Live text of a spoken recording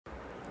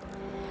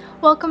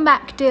Welcome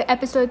back to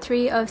episode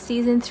 3 of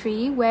season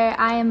 3, where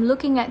I am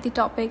looking at the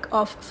topic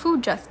of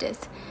food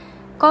justice.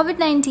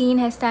 COVID-19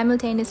 has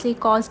simultaneously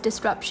caused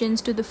disruptions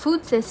to the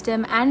food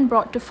system and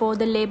brought to fore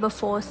the labor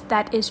force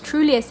that is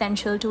truly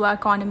essential to our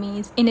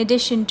economies, in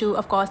addition to,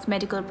 of course,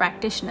 medical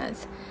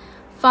practitioners.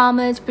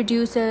 Farmers,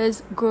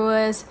 producers,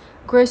 growers,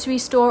 grocery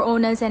store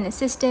owners and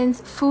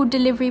assistants, food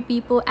delivery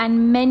people,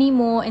 and many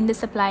more in the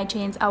supply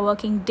chains are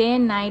working day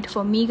and night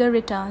for meager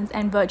returns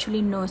and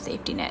virtually no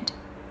safety net.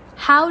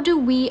 How do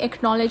we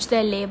acknowledge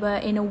their labor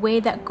in a way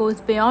that goes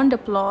beyond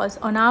applause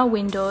on our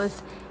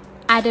windows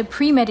at a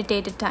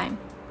premeditated time?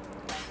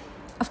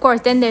 Of course,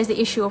 then there's the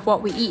issue of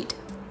what we eat.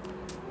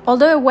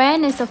 Although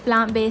awareness of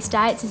plant-based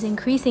diets is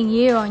increasing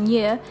year on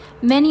year,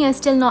 many are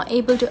still not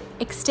able to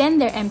extend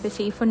their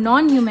empathy for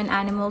non-human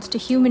animals to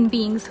human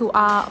beings who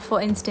are,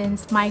 for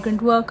instance,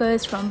 migrant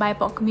workers from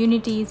BIPOC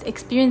communities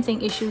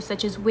experiencing issues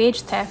such as wage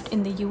theft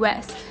in the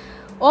US,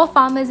 or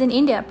farmers in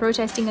India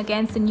protesting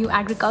against the new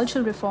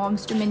agricultural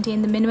reforms to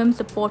maintain the minimum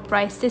support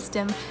price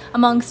system,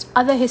 amongst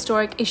other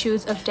historic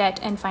issues of debt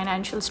and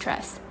financial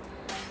stress.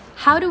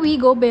 How do we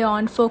go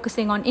beyond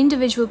focusing on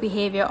individual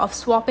behavior of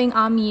swapping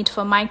our meat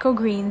for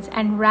microgreens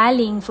and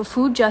rallying for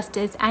food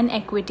justice and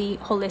equity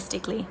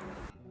holistically?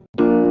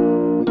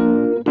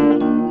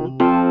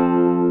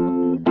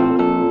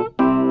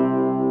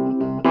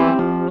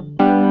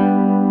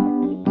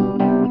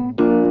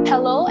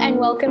 Hello and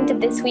welcome to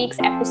this week's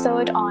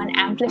episode on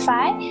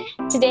Amplify.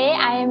 Today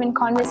I am in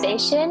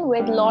conversation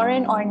with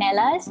Lauren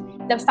Ornelas,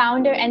 the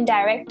founder and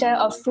director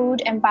of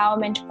Food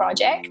Empowerment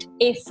Project,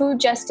 a food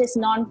justice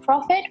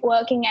nonprofit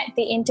working at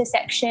the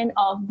intersection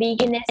of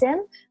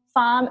veganism,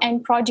 farm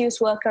and produce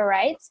worker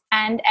rights,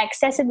 and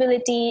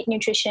accessibility,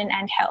 nutrition,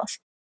 and health.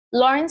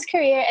 Lauren's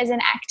career as an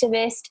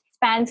activist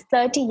spans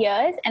 30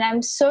 years, and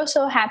I'm so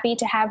happy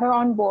to have her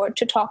on board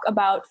to talk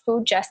about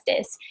food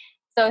justice.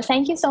 So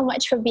thank you so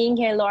much for being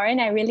here, Lauren.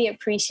 I really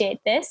appreciate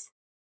this.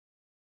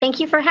 Thank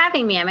you for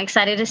having me. I'm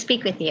excited to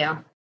speak with you.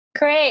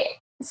 Great.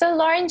 So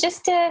Lauren,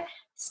 just to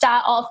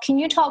start off, can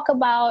you talk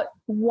about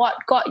what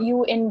got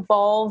you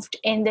involved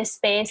in this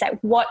space? Like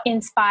what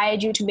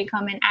inspired you to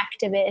become an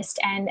activist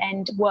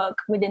and work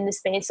within the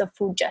space of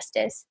food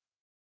justice?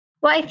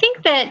 Well, I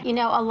think that,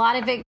 a lot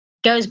of it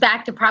goes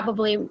back to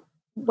probably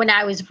when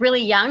I was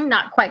really young,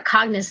 not quite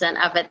cognizant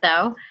of it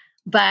though.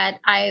 But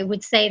I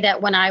would say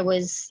that when I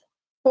was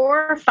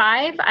 4 or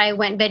 5, I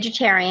went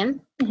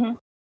vegetarian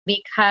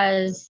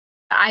because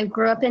I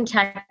grew up in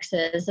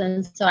Texas.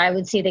 And so I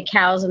would see the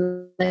cows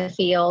in the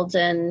fields,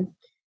 and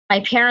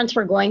my parents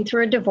were going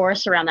through a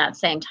divorce around that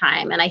same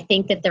time. And I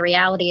think that the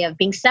reality of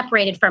being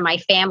separated from my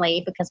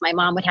family, because my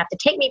mom would have to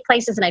take me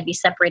places and I'd be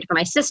separated from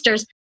my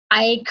sisters,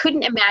 I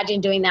couldn't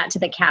imagine doing that to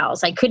the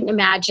cows. I couldn't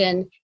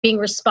imagine being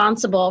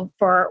responsible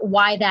for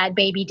why that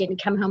baby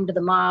didn't come home to the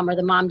mom or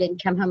the mom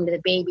didn't come home to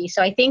the baby.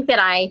 So I think that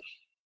I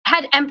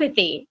had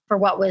empathy for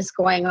what was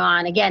going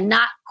on. Again,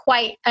 not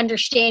quite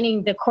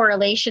understanding the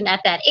correlation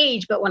at that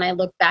age, but when I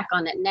look back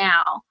on it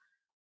now.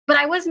 But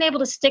I wasn't able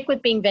to stick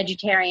with being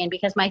vegetarian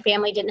because my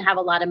family didn't have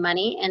a lot of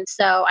money. And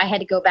so I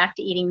had to go back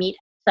to eating meat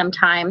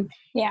sometime.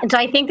 Yeah. And so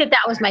I think that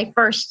was my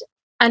first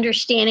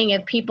understanding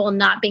of people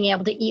not being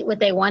able to eat what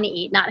they want to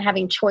eat, not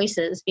having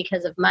choices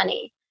because of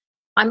money.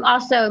 I'm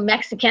also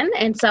Mexican.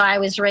 And so I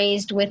was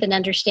raised with an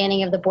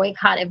understanding of the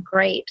boycott of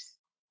grapes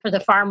for the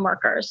farm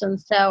workers.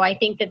 And so I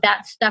think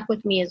that stuck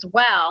with me as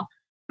well.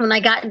 When I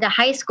got into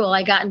high school,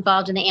 I got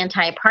involved in the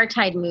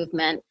anti-apartheid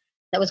movement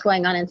that was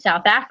going on in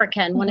South Africa.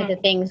 And one of the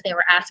things they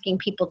were asking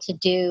people to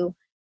do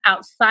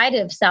outside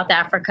of South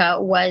Africa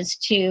was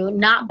to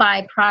not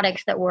buy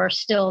products that were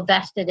still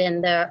vested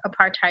in the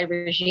apartheid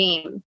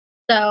regime.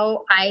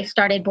 So I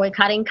started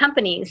boycotting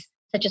companies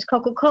such as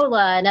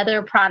Coca-Cola and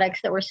other products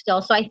that were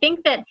still. So I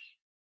think that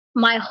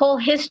my whole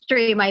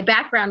history, my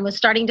background was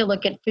starting to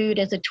look at food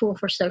as a tool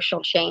for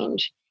social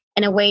change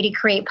and a way to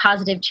create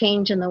positive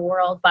change in the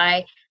world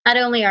by not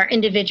only our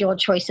individual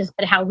choices,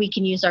 but how we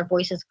can use our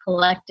voices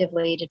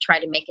collectively to try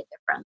to make a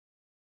difference.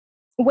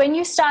 When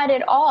you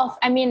started off,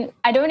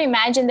 I don't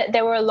imagine that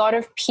there were a lot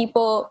of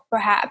people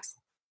perhaps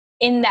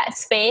in that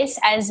space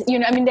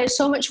there's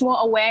so much more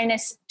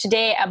awareness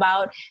today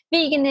about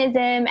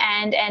veganism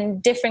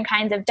and different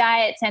kinds of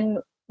diets and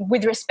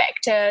with respect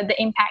to the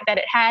impact that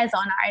it has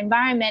on our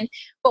environment.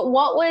 But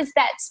what was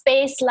that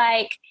space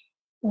like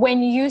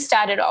when you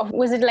started off?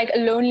 Was it like a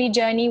lonely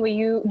journey?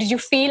 Did you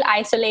feel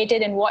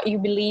isolated in what you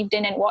believed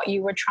in and what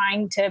you were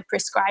trying to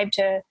prescribe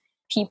to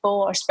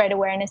people or spread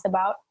awareness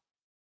about?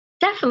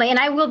 Definitely. And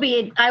I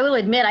will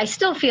admit, I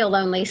still feel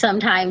lonely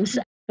sometimes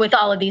with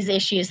all of these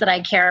issues that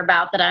I care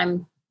about that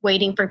I'm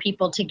waiting for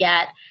people to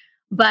get.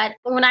 But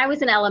when I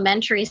was in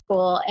elementary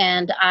school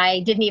and I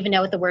didn't even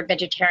know what the word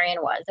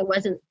vegetarian was, it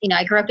wasn't,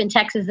 I grew up in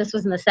Texas, this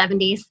was in the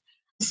 70s.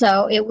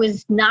 So it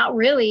was not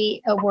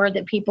really a word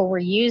that people were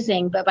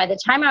using. But by the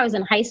time I was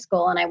in high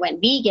school and I went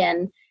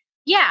vegan,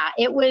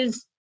 it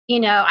was,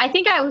 I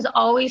think I was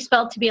always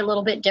felt to be a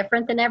little bit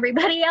different than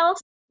everybody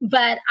else.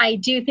 But I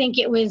do think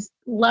it was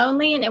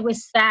lonely and it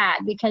was sad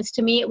because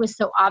to me it was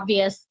so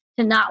obvious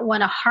to not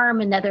want to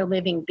harm another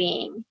living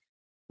being.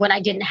 when I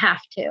didn't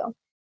have to.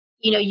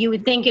 You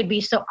would think it'd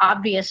be so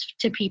obvious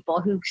to people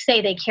who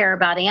say they care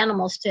about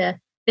animals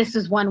this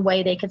is one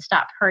way they could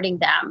stop hurting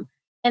them.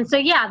 And so,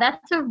 yeah,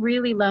 that's a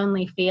really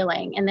lonely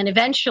feeling. And then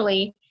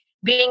eventually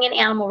being an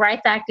animal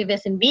rights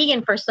activist and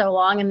vegan for so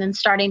long, and then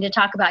starting to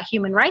talk about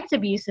human rights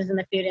abuses in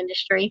the food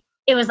industry,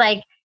 it was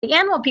like the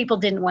animal people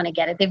didn't want to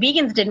get it. The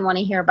vegans didn't want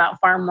to hear about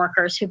farm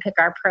workers who pick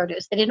our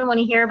produce. They didn't want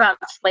to hear about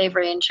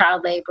slavery and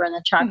child labor in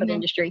the chocolate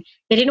industry.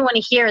 They didn't want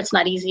to hear it's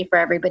not easy for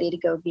everybody to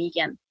go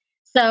vegan.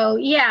 So,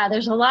 yeah,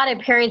 there's a lot of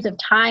periods of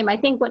time. I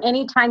think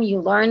anytime you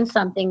learn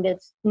something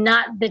that's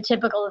not the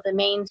typical of the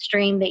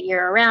mainstream that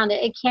you're around,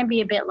 it can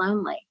be a bit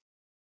lonely.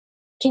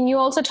 Can you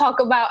also talk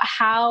about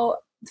how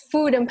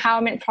Food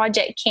Empowerment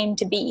Project came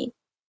to be?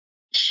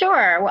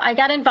 Sure. Well, I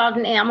got involved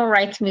in the animal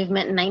rights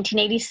movement in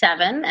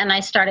 1987, and I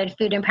started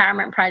Food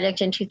Empowerment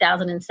Project in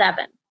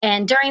 2007.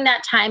 And during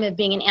that time of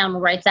being an animal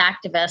rights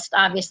activist,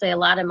 obviously a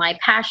lot of my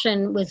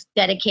passion was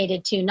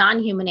dedicated to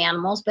non-human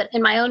animals, but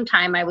in my own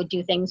time, I would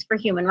do things for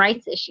human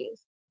rights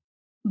issues.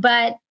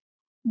 But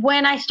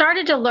when I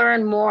started to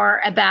learn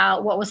more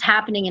about what was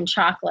happening in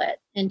chocolate,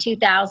 in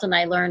 2000,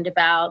 I learned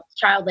about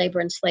child labor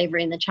and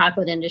slavery in the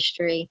chocolate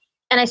industry.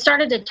 And I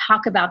started to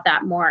talk about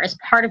that more as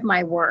part of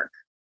my work,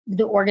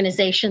 the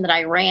organization that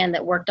I ran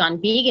that worked on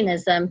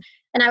veganism.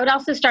 And I would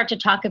also start to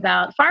talk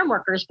about farm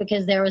workers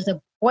because there was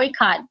a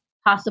boycott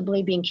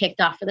possibly being kicked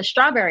off for the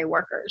strawberry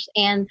workers.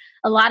 And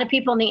a lot of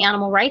people in the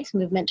animal rights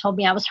movement told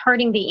me I was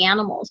hurting the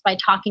animals by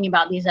talking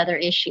about these other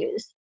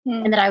issues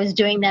and that I was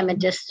doing them a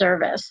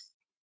disservice.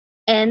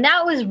 And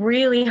that was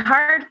really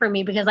hard for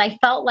me because I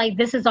felt like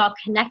this is all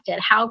connected.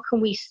 How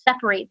can we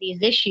separate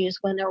these issues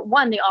when they're,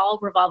 one, they all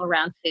revolve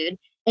around food,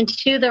 and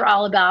two, they're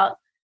all about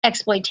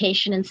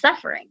exploitation and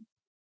suffering.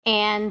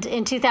 And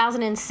in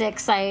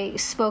 2006, I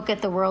spoke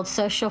at the World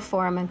Social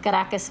Forum in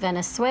Caracas,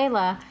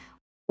 Venezuela,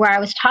 where I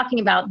was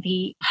talking about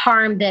the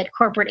harm that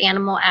corporate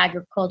animal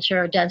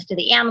agriculture does to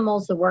the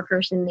animals, the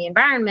workers, and the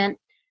environment.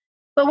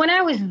 But when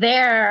I was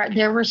there,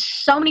 there were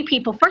so many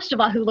people, first of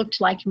all, who looked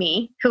like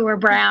me, who were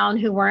brown,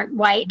 who weren't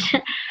white,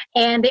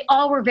 and they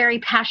all were very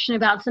passionate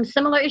about some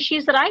similar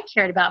issues that I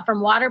cared about,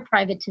 from water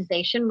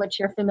privatization, which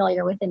you're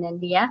familiar with in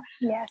India,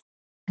 yes,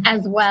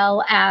 as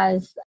well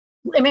as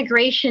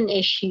immigration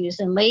issues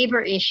and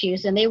labor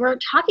issues. And they were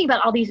talking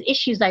about all these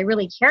issues I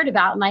really cared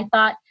about. And I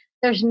thought,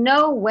 there's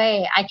no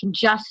way I can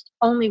just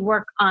only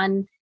work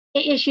on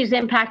issues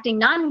impacting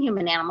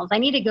non-human animals. I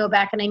need to go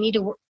back and I need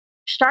to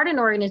start an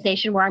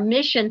organization where our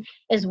mission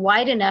is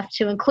wide enough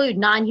to include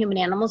non-human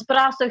animals, but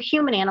also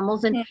human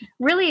animals, and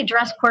really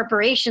address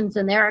corporations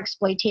and their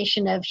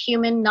exploitation of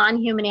human,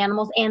 non-human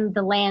animals and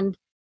the land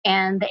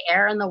and the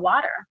air and the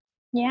water.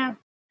 Yeah.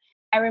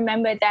 I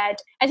remember that,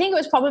 I think it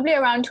was probably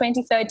around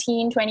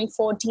 2013,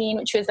 2014,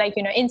 which was like,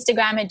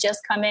 Instagram had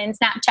just come in,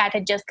 Snapchat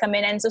had just come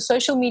in. And so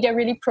social media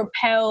really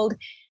propelled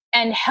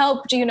and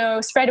helped,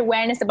 spread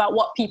awareness about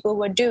what people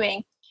were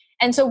doing.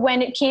 And so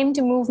when it came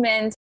to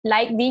movements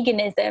like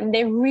veganism,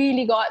 they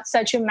really got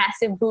such a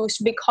massive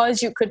boost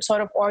because you could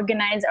sort of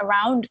organize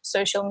around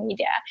social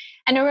media.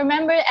 And I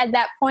remember at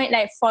that point,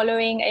 like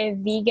following a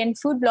vegan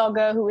food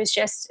blogger who was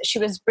she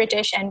was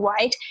British and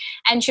white.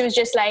 And she was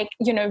just like,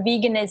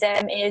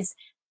 veganism is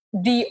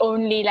the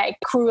only like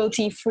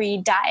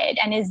cruelty-free diet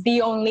and is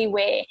the only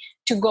way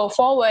to go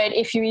forward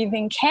if you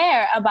even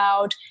care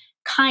about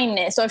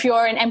kindness, or if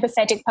you're an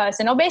empathetic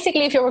person, or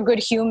basically if you're a good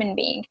human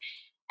being.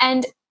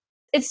 And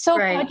it's so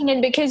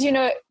pertinent because,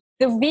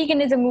 the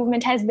veganism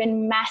movement has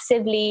been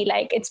massively,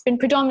 it's been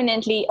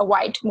predominantly a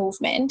white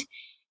movement.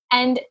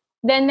 And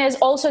then there's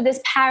also this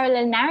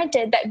parallel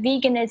narrative that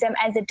veganism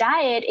as a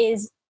diet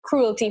is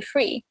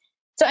cruelty-free.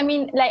 So,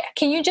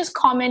 can you just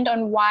comment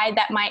on why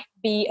that might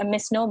be a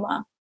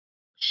misnomer?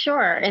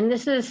 Sure. And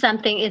this is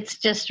something, it's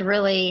just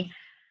really,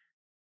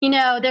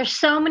 there's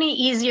so many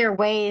easier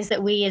ways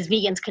that we as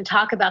vegans can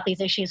talk about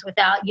these issues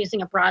without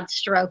using a broad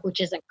stroke, which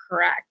isn't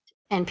correct.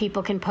 And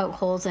people can poke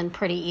holes in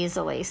pretty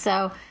easily.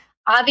 So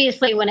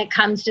obviously, when it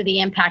comes to the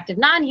impact of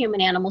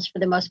non-human animals, for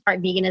the most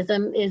part,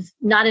 veganism is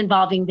not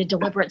involving the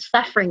deliberate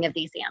suffering of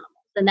these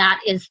animals. And that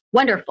is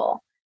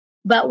wonderful.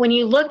 But when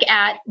you look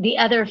at the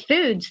other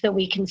foods that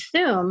we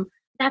consume,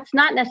 that's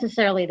not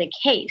necessarily the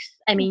case.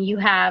 You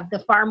have the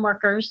farm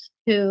workers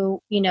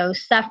who,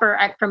 suffer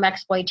from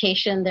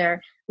exploitation,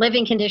 their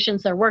living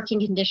conditions, their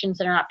working conditions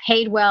that are not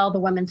paid well. The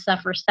women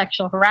suffer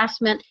sexual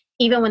harassment.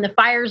 Even when the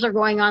fires are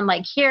going on,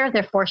 like here,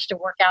 they're forced to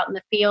work out in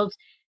the fields.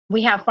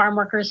 We have farm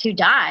workers who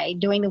die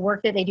doing the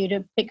work that they do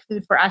to pick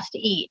food for us to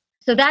eat.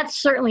 So that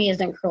certainly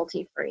isn't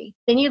cruelty-free.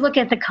 Then you look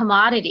at the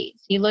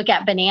commodities. You look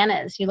at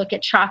bananas, you look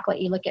at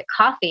chocolate, you look at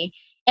coffee.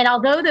 And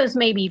although those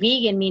may be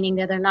vegan, meaning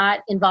that they're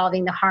not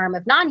involving the harm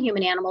of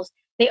non-human animals,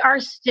 they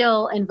are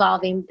still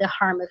involving the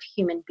harm of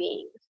human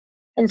beings.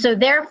 And so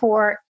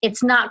therefore,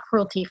 it's not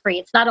cruelty-free.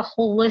 It's not a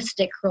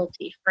holistic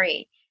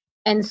cruelty-free.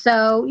 And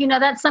so,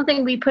 that's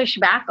something we push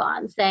back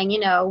on, saying,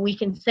 we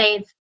can say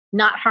it's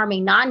not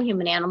harming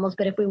non-human animals,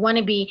 but if we want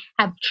to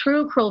have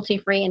true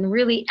cruelty-free and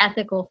really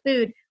ethical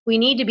food, we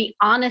need to be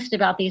honest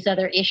about these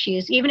other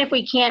issues, even if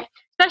we can't,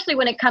 especially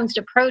when it comes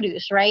to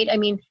produce, right? I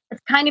mean,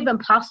 it's kind of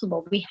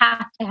impossible. We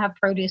have to have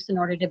produce in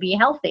order to be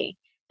healthy.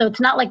 So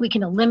it's not like we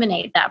can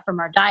eliminate that from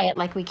our diet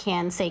like we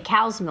can, say,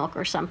 cow's milk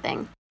or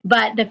something.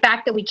 But the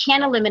fact that we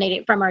can't eliminate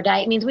it from our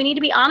diet means we need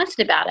to be honest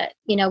about it.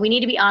 You know, we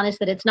need to be honest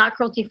that it's not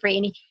cruelty-free,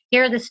 and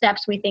here are the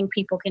steps we think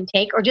people can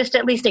take, or just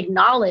at least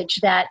acknowledge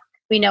that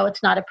we know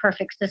it's not a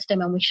perfect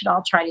system and we should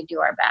all try to do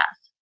our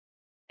best.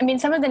 I mean,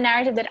 some of the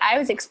narrative that I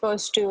was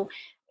exposed to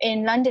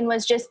in London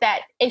was just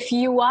that if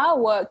you are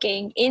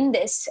working in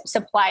this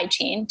supply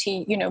chain to,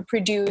 you know,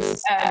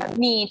 produce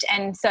meat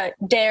and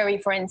dairy,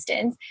 for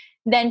instance,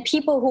 then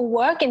people who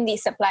work in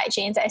these supply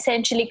chains are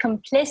essentially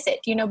complicit,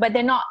 you know, but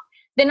they're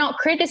not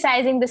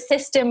criticizing the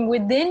system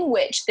within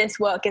which this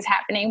work is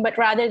happening, but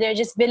rather they're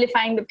just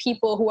vilifying the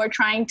people who are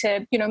trying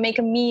to, you know, make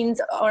a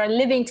means or a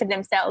living for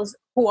themselves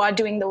who are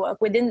doing the work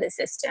within the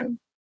system.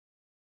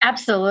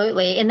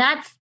 Absolutely. And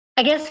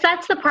I guess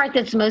that's the part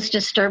that's most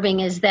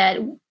disturbing, is that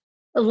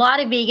a lot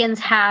of vegans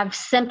have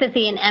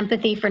sympathy and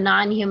empathy for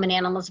non-human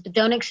animals, but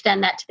don't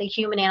extend that to the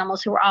human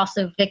animals who are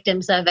also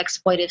victims of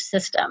exploitive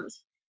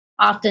systems.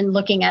 Often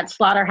looking at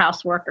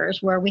slaughterhouse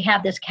workers, where we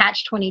have this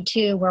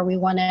catch-22 where we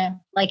want to,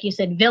 like you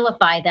said,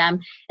 vilify them.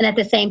 And at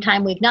the same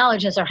time, we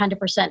acknowledge there's a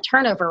 100%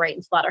 turnover rate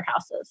in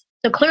slaughterhouses.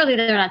 So clearly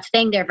they're not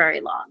staying there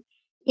very long.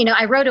 You know,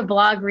 I wrote a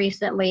blog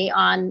recently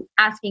on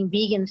asking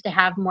vegans to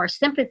have more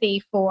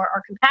sympathy for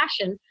or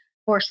compassion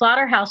for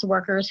slaughterhouse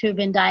workers who've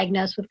been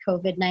diagnosed with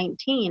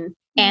COVID-19.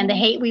 And the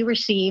hate we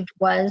received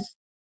was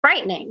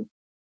frightening.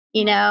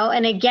 You know,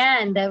 and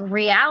again, the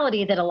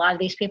reality that a lot of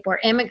these people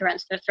are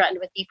immigrants, they're threatened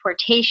with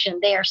deportation,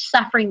 they are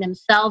suffering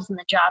themselves in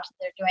the jobs that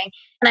they're doing.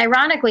 And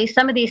ironically,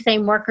 some of these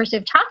same workers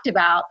have talked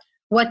about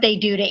what they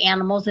do to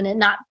animals and it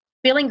not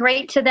feeling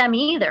great to them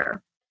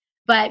either.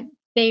 But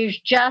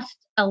there's just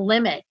a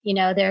limit, you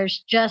know,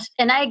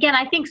 and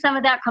I think some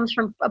of that comes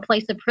from a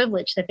place of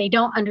privilege, that they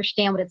don't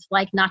understand what it's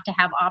like not to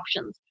have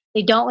options.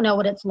 They don't know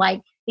what it's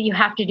like that you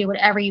have to do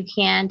whatever you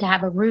can to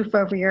have a roof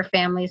over your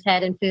family's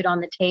head and food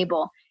on the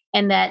table.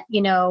 And that,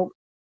 you know,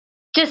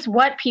 just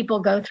what people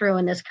go through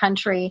in this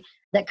country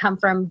that come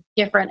from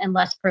different and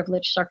less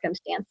privileged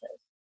circumstances.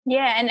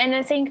 Yeah. And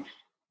I think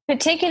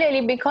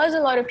particularly because a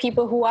lot of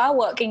people who are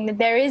working,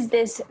 there is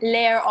this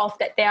layer of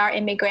that they are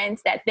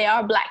immigrants, that they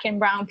are Black and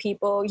brown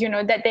people, you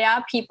know, that they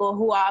are people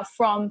who are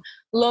from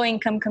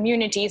low-income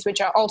communities,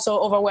 which are also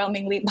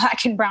overwhelmingly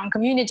Black and brown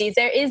communities.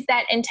 There is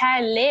that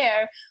entire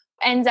layer.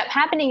 Ends up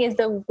happening is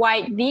the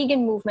white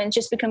vegan movement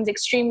just becomes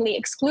extremely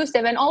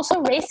exclusive and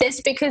also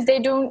racist because they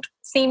don't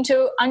seem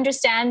to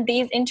understand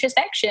these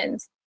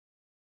intersections.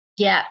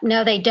 Yeah,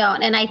 no, they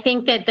don't. And I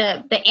think that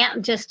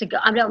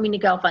I don't mean to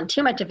go off on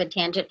too much of a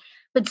tangent,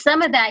 but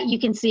some of that you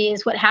can see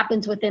is what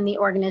happens within the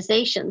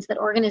organizations, that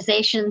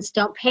organizations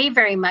don't pay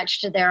very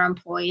much to their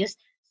employees.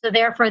 So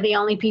therefore, the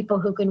only people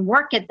who can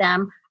work at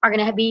them are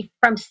going to be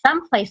from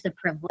some place of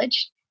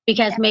privilege,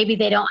 because maybe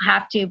they don't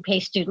have to pay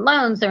student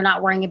loans. They're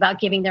not worrying about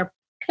giving their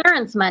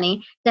parents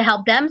money to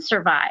help them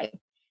survive.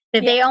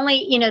 That they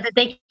only, you know, that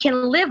they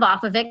can live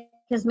off of it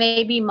because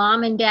maybe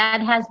mom and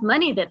dad has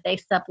money that they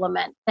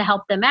supplement to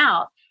help them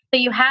out. So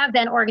you have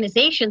then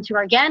organizations who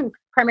are, again,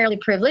 primarily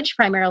privileged,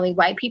 primarily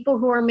white people,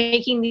 who are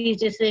making these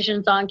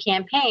decisions on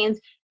campaigns,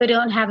 but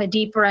don't have a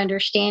deeper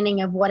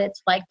understanding of what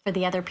it's like for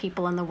the other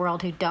people in the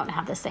world who don't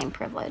have the same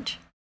privilege.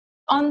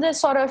 On the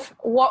sort of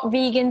what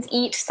vegans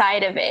eat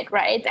side of it,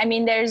 right? I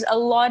mean, there's a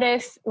lot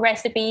of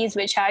recipes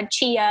which are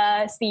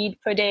chia seed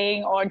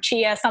pudding or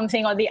chia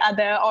something or the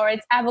other, or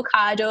it's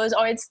avocados,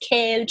 or it's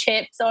kale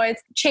chips, or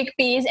it's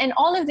chickpeas. And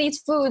all of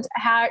these foods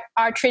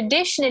are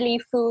traditionally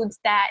foods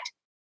that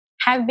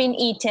have been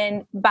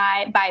eaten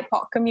by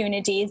BIPOC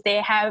communities.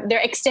 They're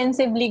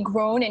extensively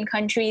grown in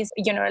countries,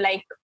 you know,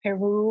 like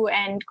Peru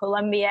and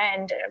Colombia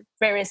and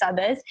various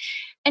others.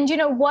 And, you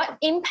know, what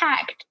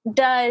impact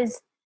does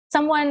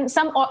some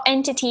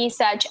entity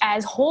such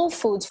as Whole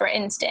Foods, for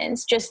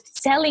instance,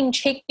 just selling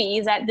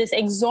chickpeas at this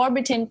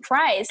exorbitant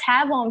price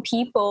have on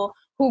people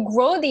who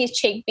grow these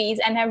chickpeas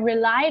and have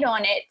relied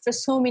on it for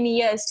so many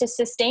years to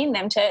sustain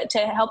them, to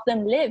help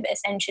them live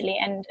essentially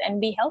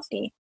and be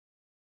healthy?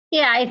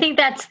 Yeah, I think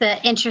that's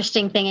the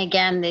interesting thing.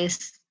 Again,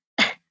 this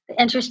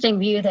interesting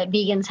view that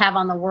vegans have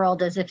on the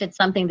world, as if it's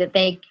something that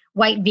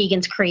white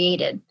vegans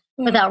created,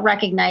 without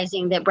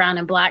recognizing that brown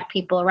and Black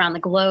people around the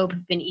globe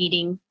have been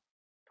eating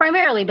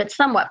primarily, but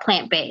somewhat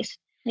plant-based.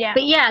 Yeah.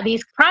 But yeah,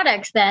 these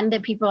products then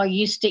that people are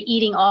used to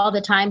eating all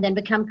the time then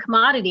become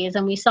commodities.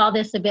 And we saw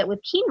this a bit with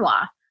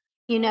quinoa,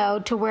 you know,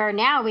 to where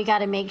now we got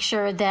to make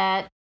sure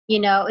that, you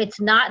know, it's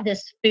not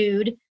this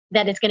food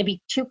that is going to be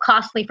too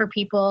costly for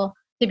people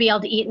to be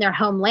able to eat in their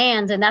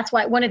homelands. And that's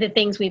why one of the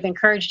things we've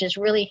encouraged is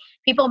really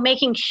people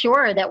making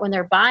sure that when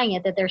they're buying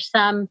it, that there's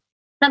something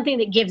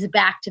that gives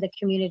back to the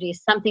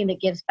communities, something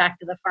that gives back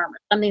to the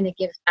farmers, something that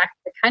gives back to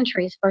the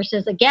countries,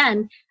 versus,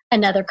 again,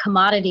 another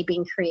commodity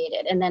being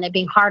created and then it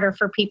being harder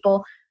for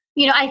people.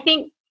 You know, I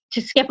think, to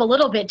skip a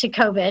little bit to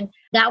COVID,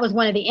 that was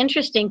one of the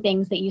interesting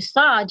things that you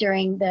saw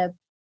during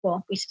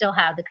we still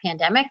have the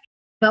pandemic,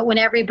 but when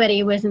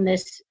everybody was in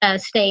this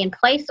stay in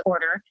place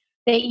order,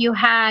 that you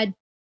had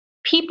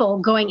people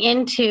going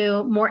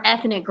into more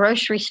ethnic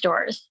grocery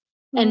stores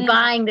and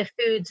buying the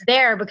foods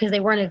there because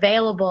they weren't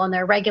available in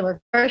their regular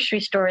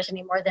grocery stores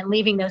anymore, than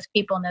leaving those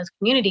people in those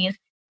communities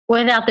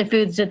without the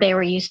foods that they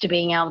were used to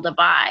being able to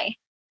buy.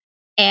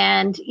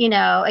 And,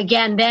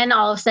 again, then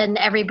all of a sudden,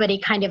 everybody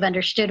kind of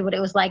understood what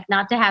it was like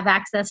not to have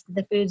access to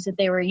the foods that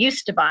they were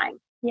used to buying.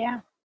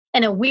 Yeah.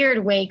 In a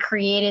weird way,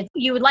 created,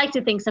 you would like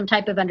to think, some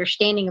type of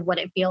understanding of what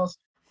it feels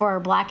for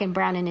Black and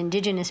brown and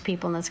indigenous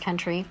people in this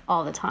country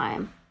all the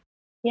time.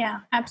 Yeah,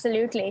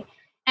 absolutely.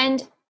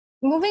 And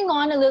moving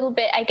on a little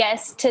bit, I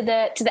guess, to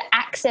the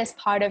access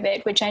part of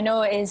it, which I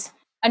know is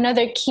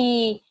another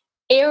key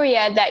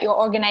area that your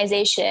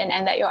organization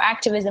and that your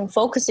activism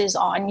focuses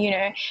on,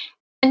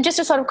 and just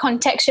to sort of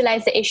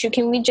contextualize the issue,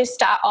 can we just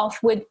start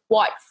off with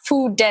what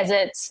food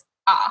deserts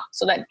are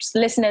so that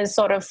listeners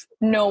sort of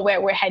know where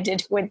we're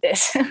headed with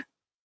this?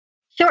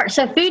 Sure.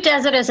 So food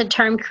desert is a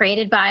term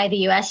created by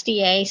the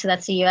USDA, so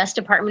that's the U.S.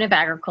 Department of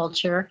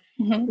Agriculture,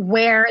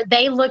 where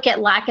they look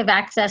at lack of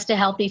access to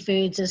healthy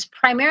foods as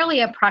primarily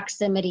a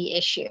proximity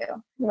issue.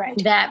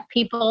 Right. That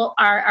people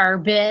are a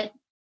bit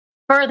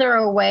further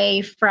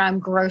away from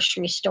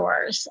grocery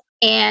stores.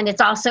 And it's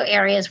also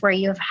areas where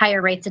you have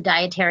higher rates of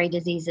dietary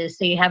diseases.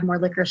 So you have more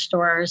liquor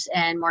stores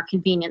and more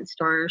convenience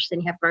stores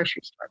than you have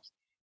grocery stores.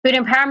 Food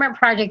Empowerment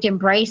Project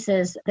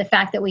embraces the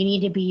fact that we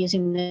need to be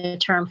using the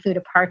term food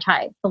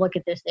apartheid to look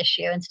at this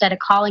issue. Instead of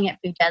calling it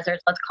food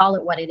deserts, let's call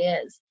it what it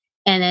is.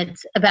 And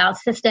it's about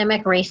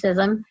systemic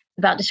racism,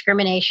 about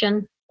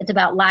discrimination. It's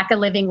about lack of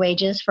living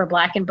wages for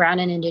Black and brown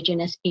and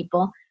indigenous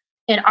people.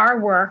 In our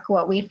work,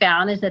 what we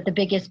found is that the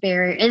biggest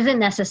barrier isn't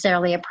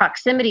necessarily a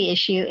proximity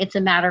issue. It's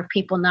a matter of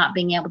people not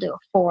being able to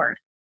afford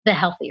the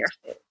healthier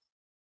food.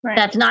 Right.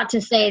 That's not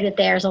to say that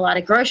there's a lot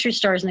of grocery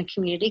stores in the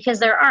community, because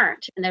there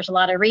aren't. And there's a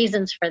lot of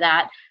reasons for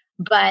that.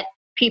 But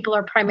people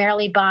are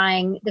primarily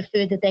buying the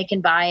food that they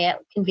can buy at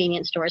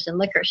convenience stores and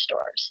liquor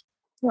stores.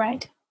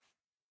 Right.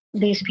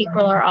 These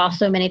people are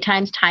also many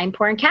times time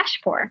poor and cash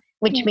poor,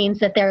 which means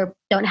that they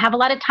don't have a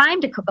lot of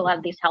time to cook a lot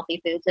of these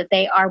healthy foods, that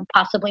they are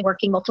possibly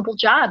working multiple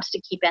jobs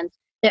to keep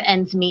their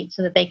ends meet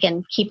so that they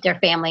can keep their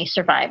family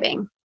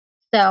surviving.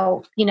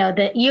 So,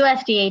 the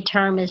USDA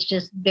term is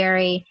just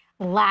very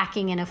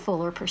lacking in a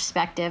fuller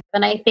perspective.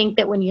 And I think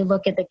that when you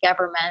look at the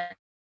government,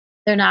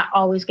 they're not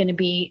always going to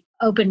be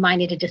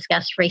open-minded to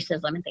discuss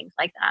racism and things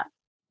like that.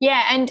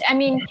 Yeah. And I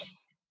mean,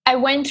 I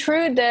went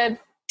through the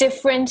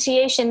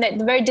differentiation, that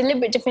the very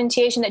deliberate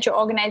differentiation that your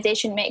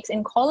organization makes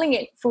in calling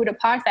it food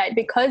apartheid,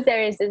 because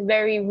there is this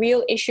very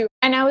real issue.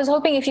 And I was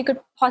hoping if you could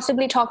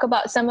possibly talk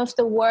about some of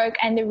the work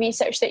and the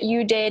research that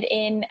you did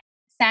in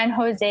San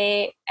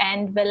Jose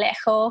and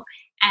Vallejo,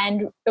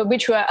 and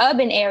which were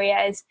urban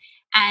areas,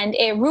 and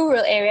a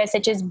rural area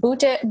such as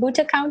Butte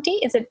County.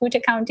 Is it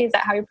Butte County? Is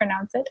that how you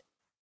pronounce it?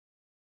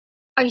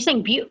 Are you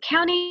saying Butte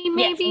County,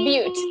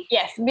 maybe?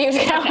 Yes,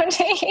 Butte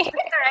County. All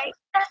right,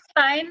 that's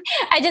fine.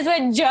 I just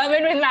went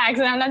German with my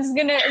accent. I'm not just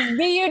going to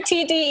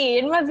B-U-T-T-E.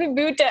 It must be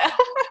Butte.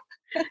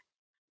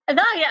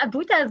 No, yeah,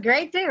 Butte is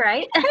great too,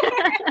 right?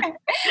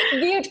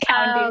 Butte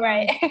County,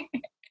 right.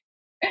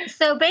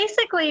 So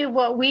basically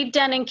what we've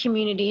done in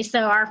community,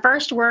 so our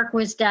first work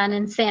was done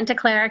in Santa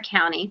Clara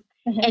County.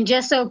 And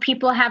just so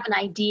people have an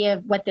idea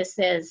of what this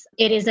is,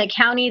 it is a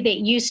county that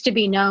used to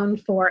be known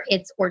for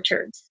its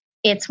orchards.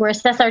 It's where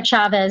Cesar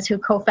Chavez, who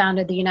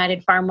co-founded the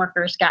United Farm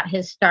Workers, got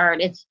his start.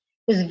 It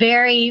was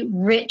very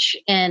rich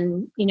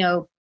in,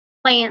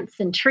 plants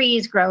and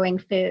trees growing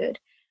food.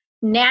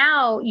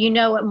 Now you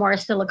know it more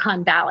as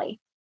Silicon Valley.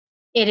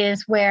 It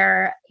is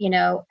where,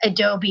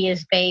 Adobe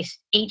is based,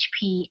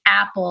 HP,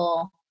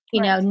 Apple,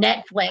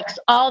 Netflix,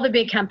 all the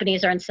big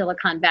companies are in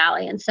Silicon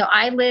Valley. And so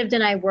I lived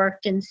and I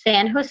worked in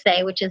San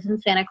Jose, which is in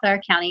Santa Clara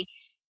County.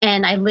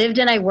 And I lived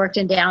and I worked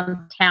in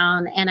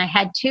downtown, and I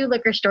had 2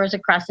 liquor stores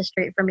across the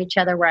street from each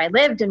other where I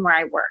lived and where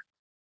I worked.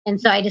 And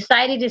so I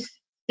decided to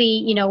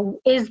see,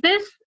 is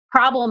this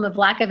problem of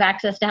lack of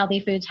access to healthy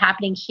foods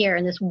happening here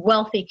in this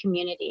wealthy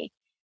community?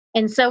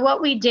 And so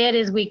what we did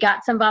is we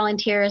got some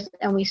volunteers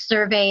and we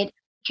surveyed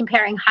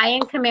comparing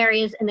high-income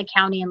areas in the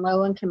county and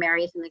low-income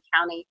areas in the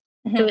county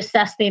to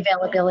assess the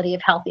availability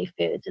of healthy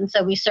foods. And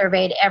so we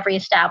surveyed every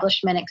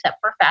establishment except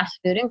for fast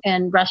food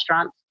and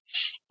restaurants.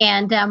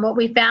 And what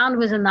we found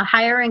was in the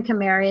higher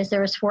income areas,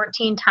 there was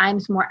 14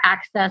 times more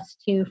access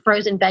to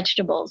frozen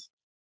vegetables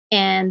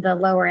in the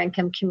lower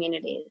income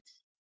communities.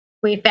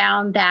 We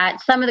found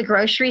that some of the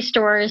grocery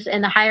stores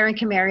in the higher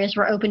income areas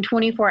were open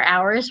 24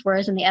 hours,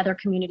 whereas in the other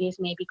communities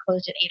may be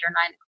closed at 8 or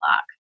 9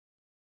 o'clock.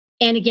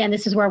 And again,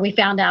 this is where we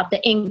found out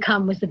that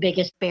income was the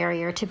biggest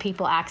barrier to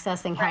people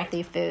accessing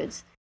healthy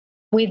foods.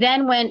 We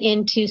then went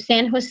into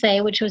San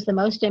Jose, which was the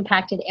most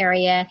impacted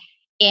area,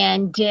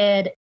 and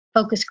did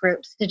focus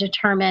groups to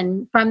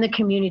determine from the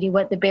community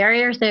what the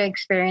barriers they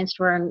experienced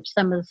were and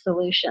some of the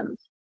solutions.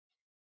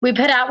 We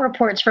put out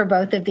reports for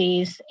both of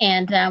these,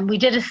 and we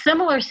did a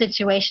similar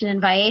situation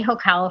in Vallejo,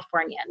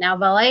 California. Now,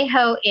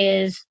 Vallejo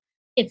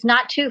it's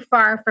not too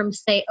far from,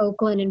 say,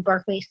 Oakland and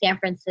Berkeley, San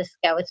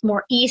Francisco. It's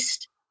more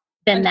east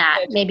than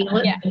that, maybe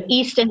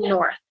east and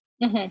north.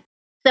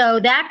 So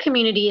that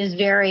community is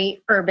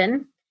very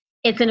urban.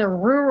 It's in a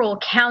rural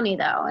county,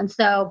 though. And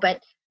so,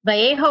 but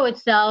Vallejo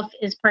itself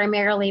is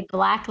primarily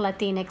Black,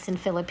 Latinx, and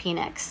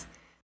Filipinx.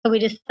 So we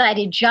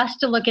decided just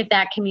to look at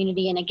that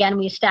community. And again,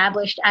 we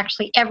established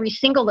actually every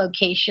single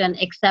location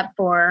except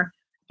for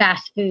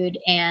fast food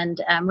and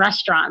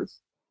restaurants.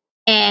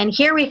 And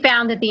here we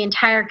found that the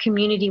entire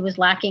community was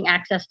lacking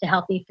access to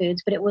healthy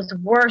foods, but it was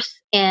worse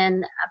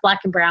in Black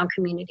and brown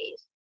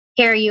communities.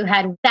 Here you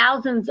had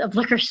thousands of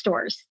liquor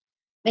stores,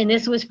 and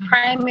this was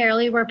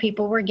primarily where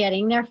people were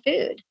getting their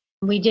food.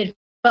 We did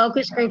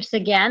focus groups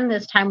again.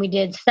 This time we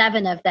did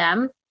 7 of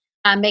them,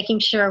 making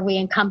sure we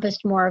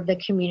encompassed more of the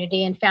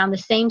community and found the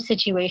same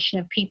situation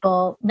of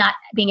people not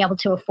being able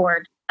to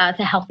afford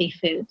the healthy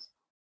foods.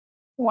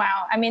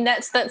 Wow. I mean,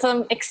 that's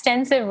some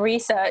extensive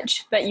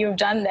research that you've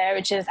done there,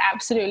 which is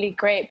absolutely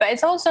great. But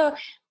it's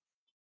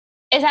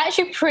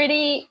actually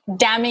pretty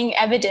damning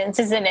evidence,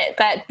 isn't it,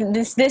 that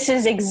this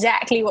is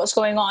exactly what's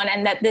going on,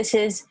 and that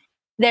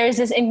there is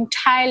this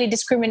entirely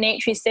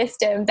discriminatory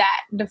system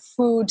that the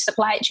food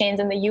supply chains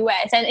in the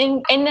US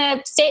and in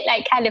a state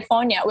like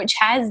California, which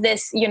has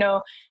this,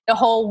 the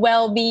whole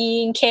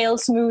well-being kale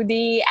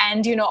smoothie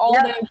and, all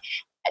the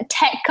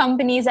tech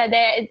companies are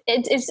there.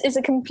 It's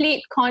a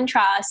complete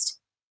contrast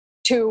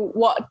to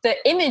what the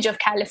image of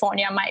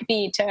California might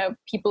be to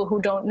people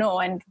who don't know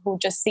and who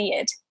just see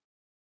it.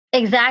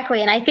 Exactly.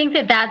 And I think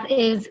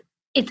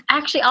it's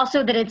actually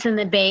also that it's in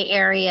the Bay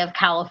Area of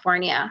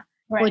California,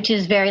 right, which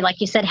is very, like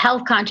you said,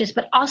 health conscious,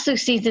 but also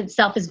sees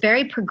itself as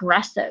very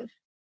progressive.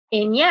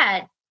 And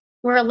yet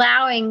we're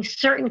allowing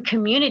certain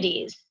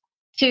communities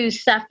to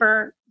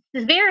suffer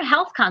severe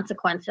health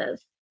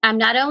consequences.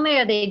 Not only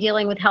are they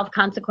dealing with health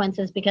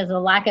consequences because of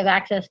the lack of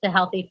access to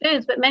healthy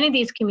foods, but many of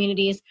these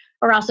communities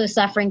are also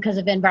suffering because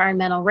of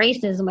environmental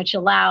racism, which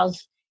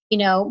allows,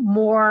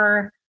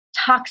 more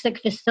toxic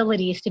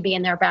facilities to be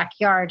in their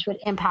backyards, which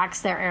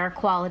impacts their air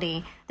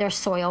quality, their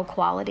soil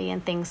quality,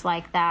 and things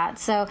like that.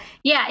 So,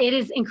 yeah, it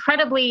is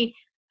incredibly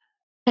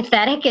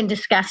pathetic and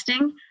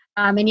disgusting,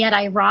 and yet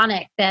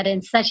ironic that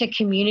in such a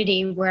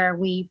community where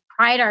we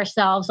pride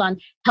ourselves on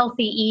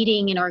healthy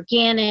eating and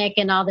organic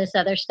and all this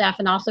other stuff,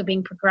 and also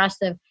being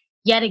progressive,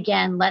 yet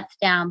again lets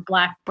down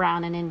Black,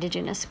 brown, and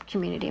Indigenous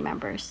community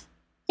members.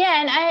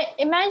 Yeah, and I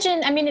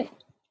imagine,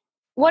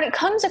 what it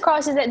comes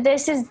across is that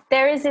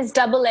there is this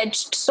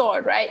double-edged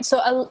sword, right?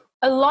 So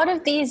a lot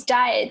of these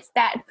diets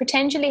that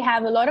potentially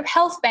have a lot of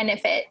health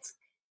benefits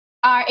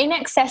are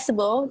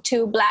inaccessible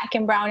to Black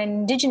and brown and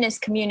Indigenous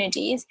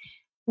communities,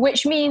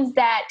 which means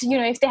that,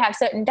 if they have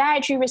certain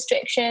dietary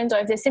restrictions or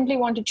if they simply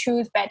want to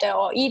choose better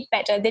or eat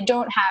better,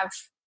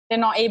 they're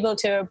not able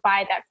to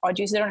buy that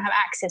produce. They don't have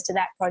access to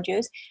that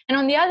produce. And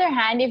on the other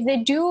hand, if they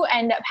do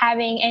end up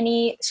having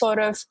any sort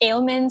of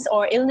ailments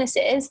or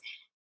illnesses,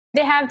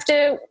 they have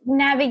to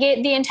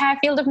navigate the entire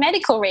field of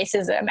medical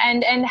racism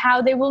and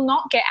how they will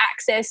not get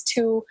access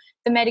to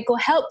the medical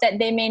help that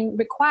they may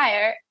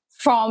require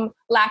from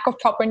lack of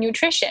proper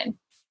nutrition.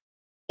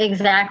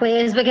 Exactly.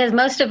 It's because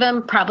most of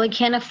them probably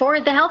can't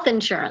afford the health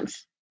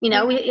insurance.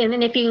 And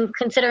then if you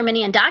consider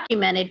many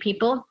undocumented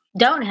people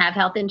don't have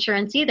health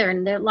insurance either.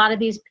 And there are a lot of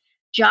these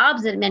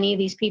jobs that many of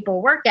these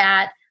people work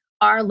at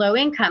are low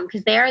income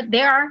because they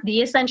are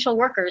the essential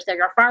workers. They're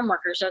your farm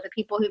workers. They're the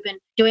people who've been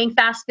doing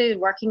fast food,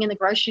 working in the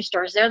grocery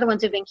stores. They're the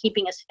ones who've been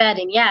keeping us fed.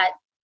 And yet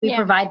we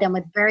provide them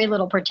with very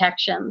little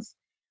protections.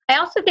 I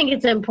also think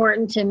it's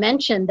important to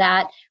mention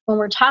that when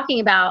we're talking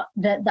about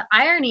the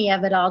irony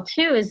of it all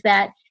too, is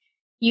that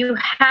you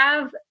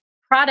have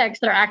products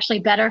that are actually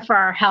better for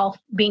our health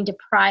being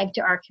deprived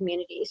to our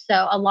communities.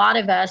 So a lot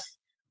of us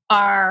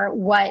are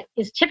what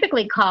is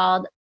typically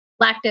called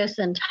lactose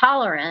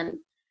intolerant,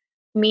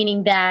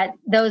 meaning that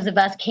those of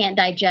us can't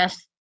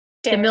digest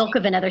dairy, the milk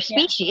of another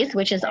species,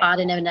 which is odd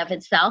in and of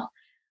itself.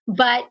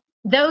 But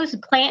those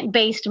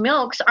plant-based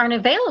milks aren't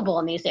available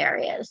in these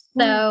areas.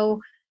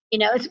 So,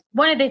 it's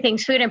one of the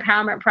things Food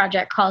Empowerment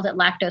Project calls it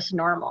lactose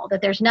normal,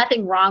 that there's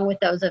nothing wrong with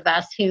those of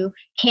us who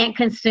can't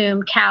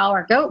consume cow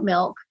or goat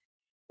milk,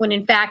 when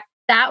in fact,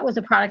 that was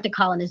a product of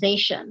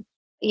colonization.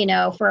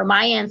 For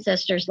my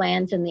ancestors'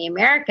 lands in the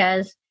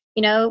Americas,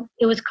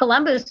 it was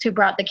Columbus who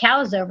brought the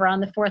cows over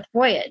on the 4th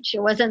voyage.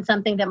 It wasn't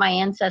something that my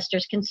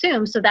ancestors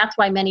consumed. So that's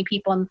why many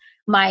people in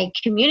my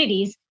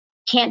communities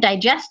can't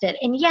digest it.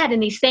 And yet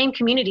in these same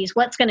communities,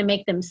 what's going to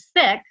make them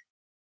sick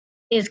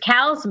is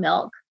cow's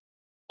milk.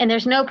 And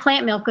there's no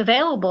plant milk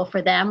available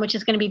for them, which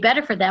is going to be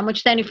better for them,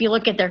 which then if you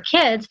look at their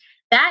kids,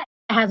 that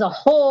has a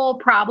whole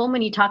problem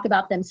when you talk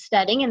about them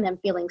studying and them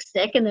feeling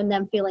sick and then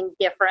them feeling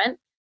different.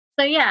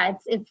 So yeah,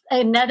 it's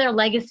another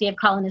legacy of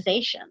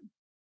colonization.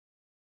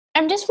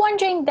 I'm just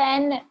wondering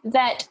then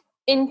that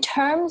in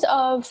terms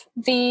of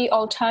the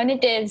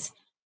alternatives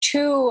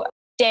to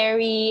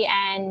dairy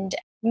and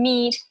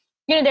meat,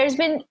 there's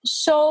been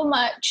so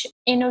much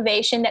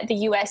innovation that the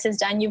US has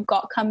done. You've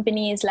got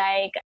companies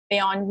like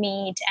Beyond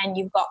Meat, and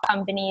you've got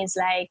companies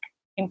like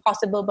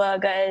Impossible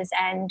Burgers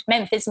and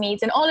Memphis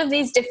Meats, and all of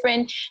these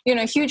different,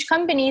 huge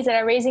companies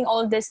that are raising all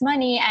of this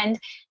money. And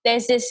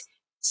there's this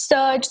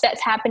surge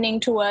that's happening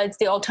towards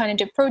the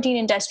alternative protein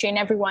industry, and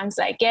everyone's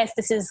like, yes,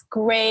 this is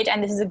great,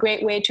 and this is a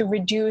great way to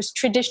reduce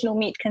traditional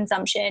meat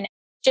consumption.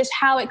 Just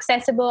how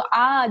accessible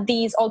are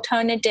these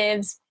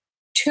alternatives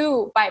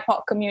to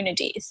BIPOC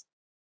communities?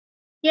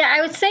 Yeah,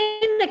 I would say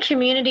in the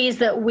communities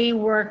that we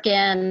work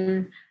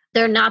in,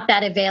 they're not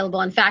that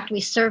available. In fact, we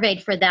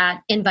surveyed for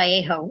that in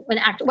Vallejo.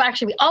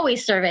 Actually, we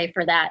always survey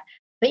for that.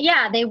 But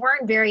yeah, they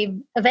weren't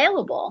very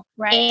available.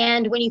 Right.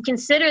 And when you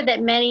consider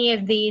that many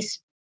of these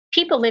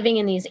people living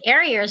in these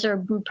areas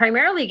are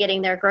primarily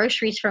getting their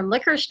groceries from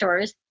liquor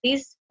stores,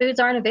 these foods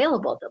aren't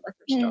available at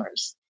liquor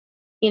stores.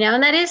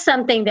 And that is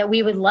something that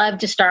we would love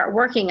to start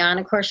working on.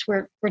 Of course,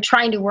 we're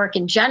trying to work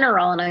in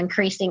general on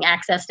increasing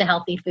access to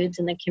healthy foods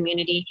in the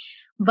community,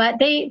 but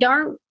they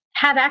don't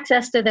have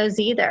access to those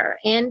either.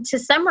 And to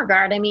some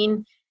regard, I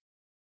mean,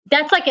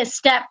 that's like a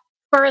step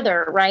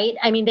further, right?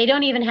 I mean, they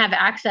don't even have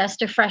access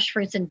to fresh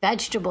fruits and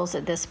vegetables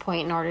at this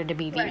point in order to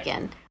be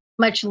vegan,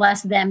 much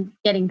less them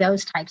getting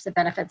those types of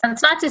benefits.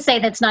 That's not to say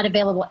that's not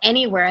available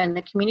anywhere in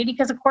the community,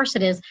 because of course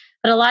it is.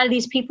 But a lot of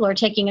these people are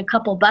taking a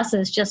couple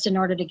buses just in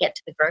order to get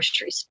to the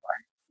grocery store.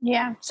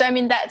 Yeah. So, I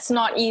mean, that's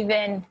not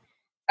even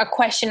a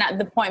question at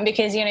the point,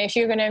 because, if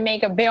you're going to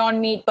make a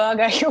Beyond Meat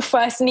burger, you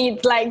first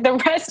need like the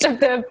rest of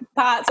the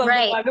parts of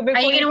the burger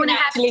before you can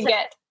actually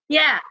get.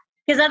 Yeah.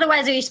 Because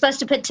otherwise, are you supposed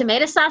to put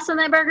tomato sauce on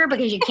that burger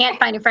because you can't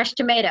find a fresh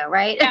tomato,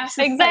 right? Yeah,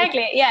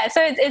 exactly. Yeah.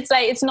 So it's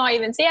like, it's not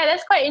even. So yeah,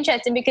 that's quite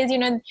interesting, because,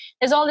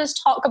 there's all this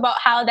talk about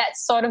how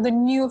that's sort of the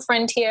new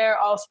frontier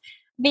of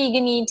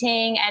vegan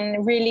eating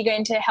and really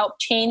going to help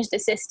change the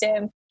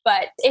system.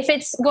 But if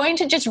it's going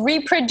to just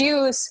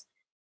reproduce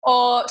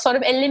or sort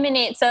of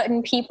eliminate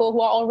certain people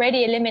who are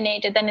already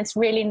eliminated, then it's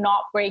really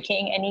not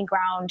breaking any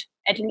ground,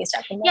 at least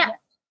at the moment. Yeah.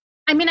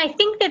 I mean, I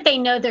think that they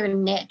know their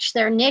niche.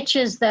 Their niche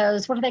is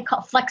those, what do they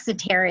call,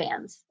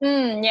 flexitarians?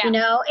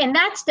 Yeah. And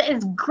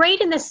it's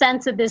great in the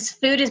sense that this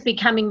food is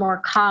becoming more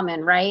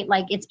common, right?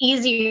 Like it's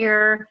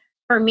easier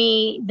for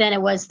me than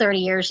it was 30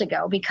 years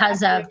ago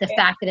because of the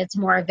fact that it's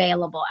more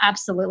available.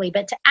 Absolutely.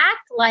 But to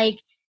act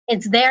like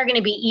they're going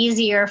to be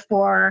easier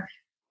for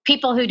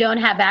people who don't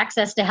have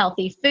access to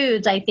healthy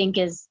foods, I think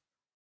is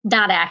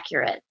not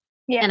accurate.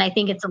 Yeah. And I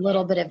think it's a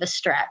little bit of a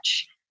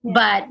stretch. Yeah.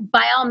 But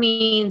by all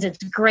means,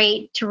 it's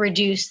great to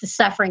reduce the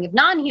suffering of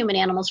non-human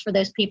animals for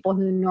those people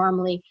who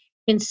normally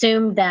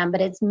consume them,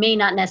 but it may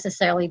not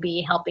necessarily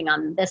be helping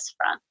on this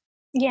front.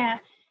 Yeah.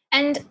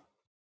 And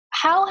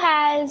how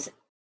has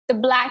the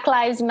Black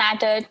Lives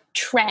Matter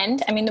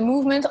trend, I mean, the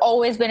movement's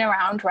always been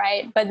around,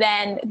 right? But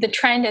then the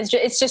trend is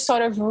it's just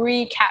sort of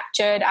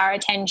recaptured our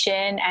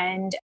attention,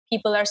 and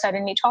people are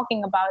suddenly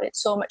talking about it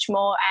so much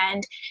more.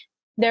 And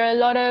there are a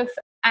lot of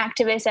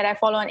activists that I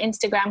follow on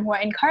Instagram who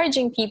are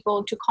encouraging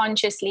people to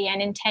consciously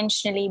and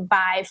intentionally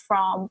buy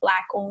from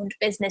Black-owned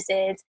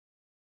businesses.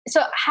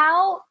 So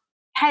how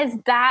has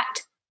that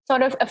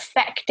sort of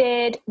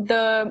affected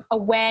the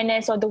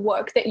awareness or the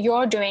work that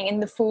you're doing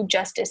in the food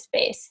justice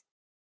space?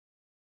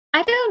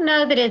 I don't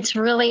know that it's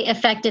really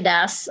affected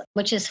us,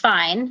 which is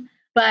fine.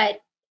 But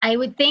I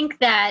would think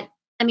that,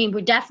 I mean,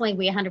 we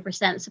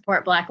 100%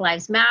 support Black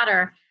Lives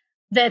Matter.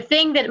 The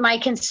thing that my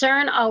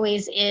concern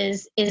always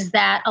is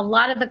that a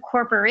lot of the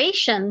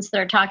corporations that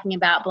are talking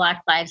about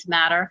Black Lives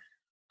Matter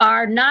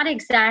are not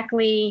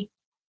exactly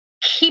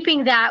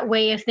keeping that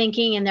way of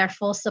thinking in their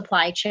full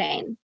supply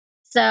chain.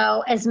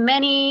 So as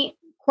many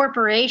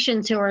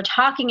corporations who are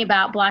talking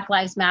about Black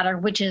Lives Matter,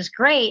 which is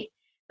great,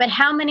 but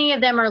how many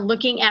of them are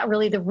looking at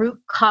really the root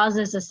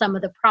causes of some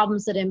of the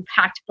problems that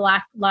impact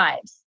Black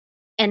lives?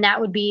 And that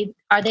would be,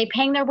 are they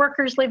paying their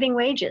workers living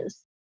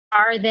wages?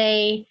 Are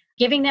they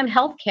giving them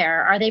health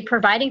care? Are they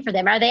providing for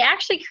them? Are they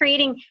actually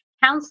creating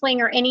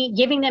counseling or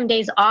giving them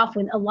days off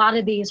when a lot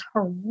of these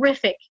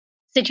horrific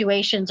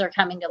situations are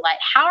coming to light?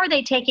 How are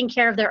they taking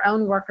care of their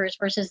own workers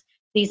versus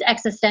these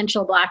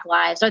existential Black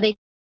lives? Are they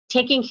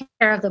taking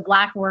care of the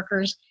Black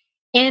workers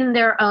in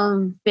their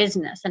own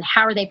business, and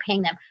how are they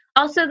paying them?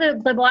 Also,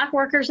 the Black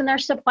workers in their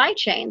supply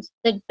chains,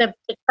 the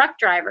truck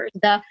drivers,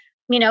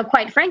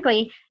 quite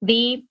frankly,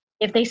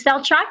 if they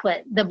sell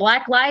chocolate, the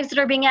Black lives that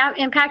are being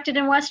impacted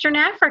in Western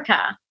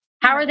Africa,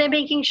 how are they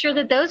making sure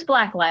that those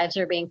Black lives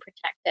are being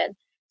protected?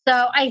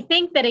 So I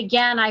think that,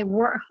 again, I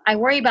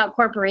worry about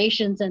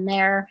corporations and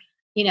their,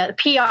 the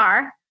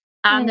PR,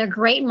 their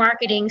great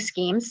marketing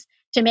schemes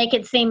to make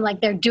it seem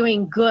like they're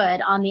doing good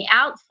on the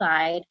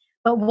outside.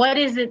 But what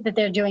is it that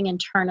they're doing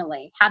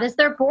internally? How does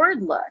their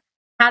board look?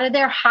 How do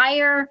their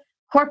higher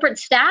corporate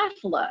staff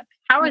look?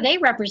 How are they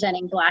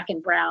representing Black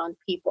and brown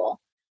people?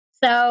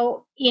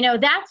 So,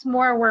 that's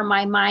more where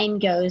my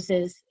mind goes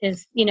is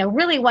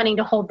really wanting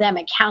to hold them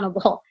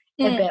accountable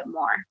a bit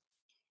more.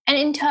 And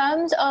in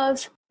terms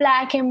of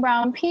Black and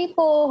brown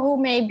people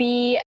who may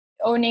be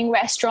owning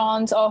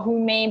restaurants or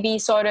who may be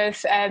sort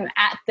of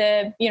at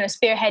the,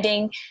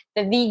 spearheading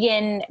the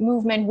vegan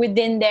movement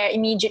within their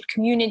immediate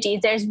communities,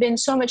 there's been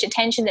so much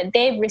attention that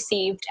they've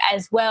received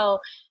as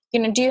well.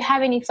 Do you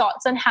have any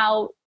thoughts on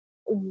how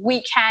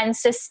we can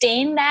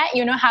sustain that?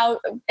 How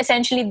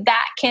essentially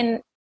that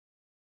can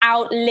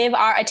outlive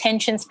our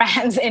attention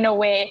spans in a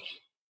way?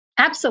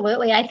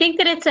 Absolutely. I think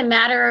that it's a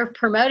matter of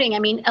promoting. I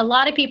mean, a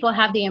lot of people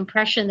have the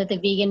impression that the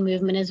vegan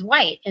movement is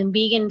white, and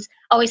vegans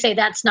always say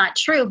that's not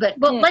true, but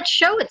well, let's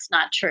show it's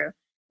not true.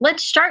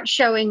 Let's start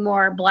showing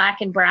more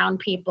Black and brown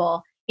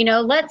people.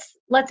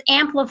 Let's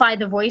amplify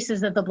the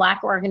voices of the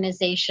Black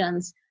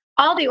organizations,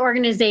 all the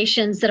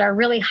organizations that are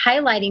really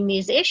highlighting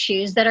these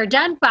issues that are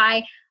done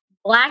by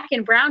Black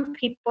and brown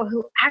people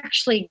who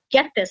actually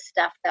get this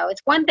stuff, though.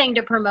 It's one thing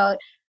to promote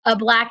a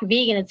Black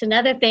vegan. It's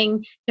another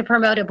thing to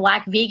promote a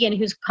Black vegan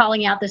who's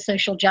calling out the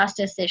social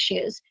justice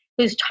issues,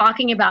 who's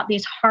talking about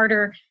these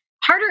harder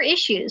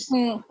issues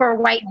for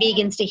white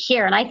vegans to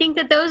hear. And I think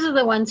that those are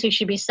the ones who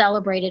should be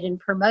celebrated and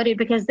promoted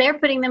because they're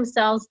putting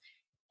themselves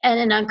in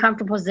an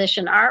uncomfortable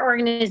position. Our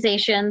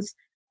organizations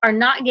are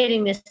not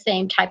getting the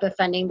same type of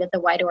funding that the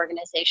white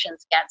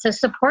organizations get. So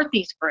support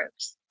these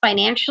groups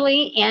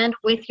financially and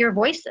with your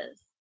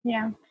voices.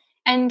 Yeah.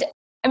 And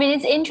I mean,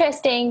 it's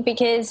interesting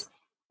because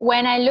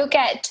when I look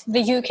at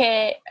the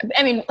UK,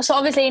 I mean, so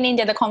obviously in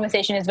India, the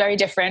conversation is very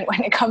different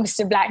when it comes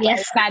to Black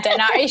Lives Matter. And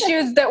our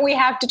issues that we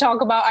have to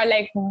talk about are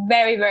like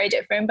very, very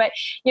different. But,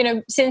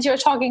 since you're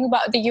talking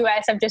about the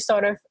US, I'm just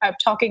sort of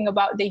talking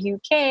about the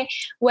UK,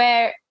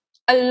 where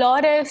a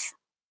lot of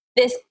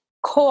this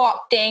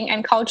co-opting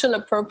and cultural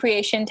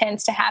appropriation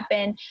tends to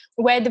happen,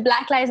 where the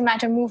Black Lives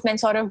Matter movement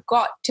sort of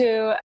got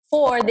to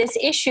for this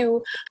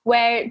issue,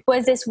 where it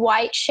was this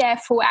white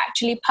chef who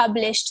actually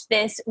published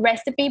this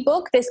recipe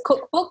book, this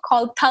cookbook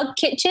called Thug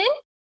Kitchen.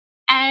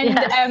 And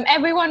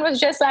everyone was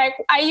just like,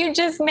 are you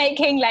just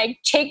making like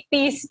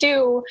chickpea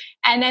stew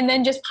and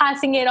then just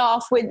passing it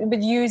off with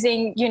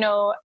using,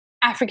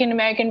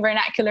 African-American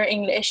vernacular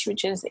English,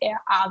 which is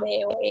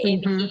Ave or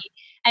AAVE.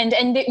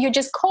 And you're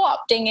just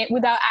co-opting it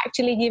without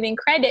actually giving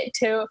credit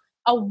to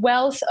a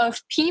wealth of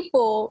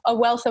people, a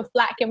wealth of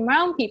Black and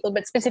brown people,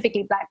 but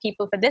specifically Black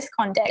people for this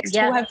context,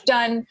 who have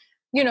done,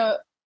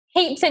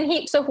 heaps and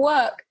heaps of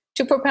work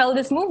to propel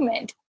this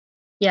movement.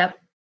 Yep.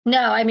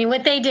 No, I mean,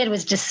 what they did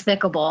was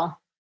despicable.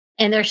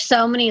 And there's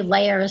so many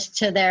layers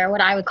to their,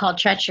 what I would call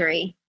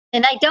treachery.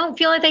 And I don't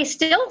feel like they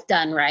still have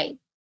done right.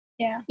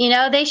 Yeah.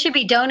 They should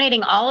be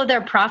donating all of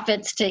their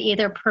profits to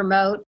either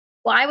promote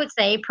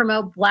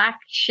Black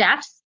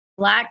chefs,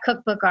 Black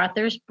cookbook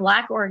authors,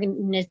 Black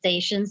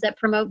organizations that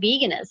promote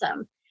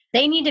veganism.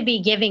 They need to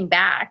be giving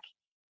back.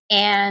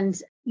 And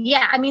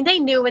they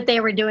knew what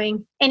they were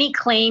doing. Any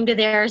claim to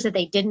theirs that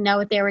they didn't know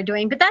what they were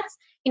doing. But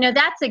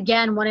that's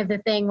again, one of the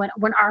things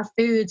when our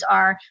foods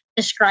are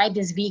described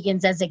as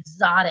vegans as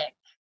exotic,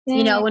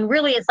 when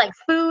really it's like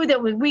food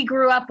that we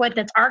grew up with,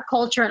 that's our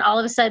culture. And all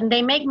of a sudden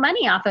they make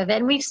money off of it.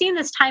 And we've seen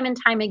this time and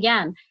time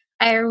again.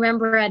 I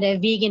remember at a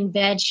vegan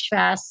veg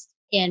fest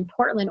in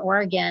Portland,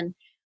 Oregon,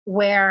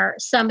 where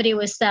somebody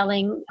was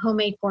selling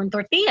homemade corn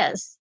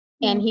tortillas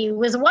and he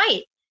was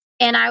white.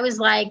 And I was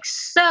like,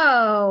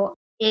 so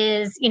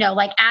is,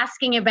 like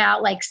asking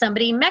about like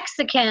somebody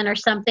Mexican or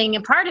something,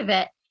 a part of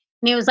it.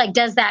 And he was like,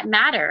 does that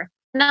matter?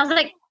 And I was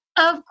like,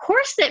 of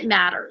course it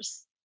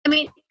matters. I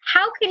mean,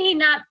 how could he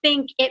not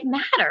think it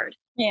mattered?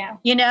 Yeah.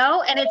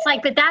 And it's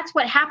like, but that's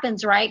what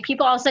happens, right?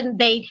 People all of a sudden,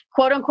 they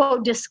quote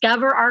unquote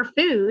discover our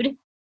food.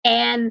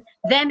 And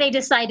then they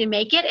decide to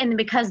make it. And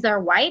because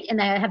they're white and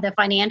they have the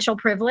financial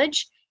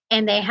privilege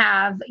and they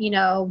have,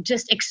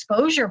 just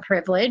exposure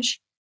privilege,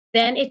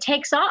 then it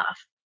takes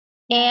off.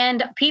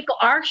 And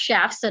our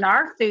chefs and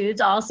our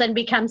foods all of a sudden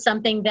become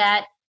something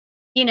that,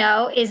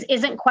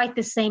 isn't quite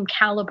the same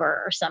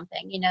caliber or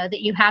something,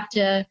 that you have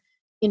to,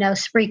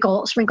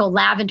 sprinkle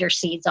lavender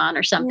seeds on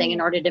or something in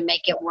order to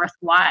make it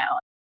worthwhile.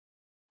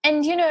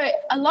 And,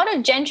 a lot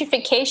of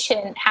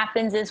gentrification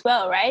happens as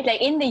well, right?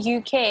 Like in the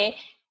UK,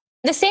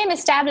 the same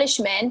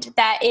establishment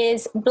that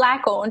is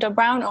Black owned or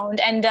brown owned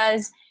and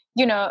does,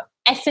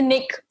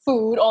 ethnic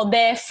food or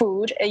their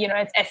food,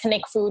 it's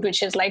ethnic food,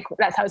 which is like,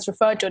 that's how it's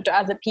referred to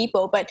other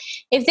people. But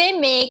if they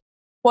make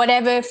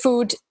whatever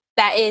food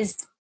that is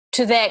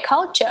to their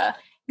culture,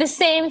 the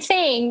same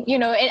thing,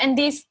 and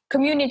these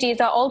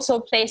communities are also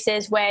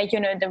places where,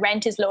 the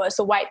rent is lower.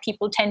 So white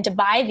people tend to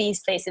buy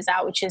these places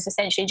out, which is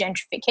essentially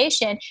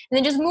gentrification, and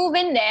then just move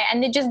in there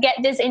and they just get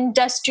this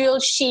industrial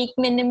chic,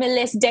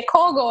 minimalist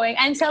decor going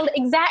and sell the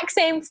exact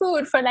same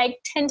food for like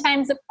 10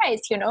 times the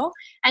price,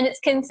 and it's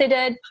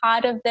considered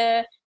part of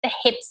the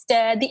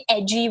hipster, the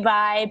edgy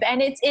vibe.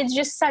 And it's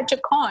just such a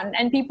con,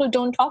 and people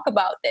don't talk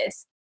about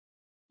this.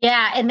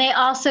 Yeah. And they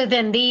also,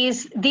 then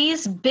these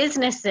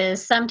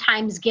businesses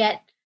sometimes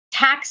get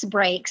tax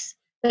breaks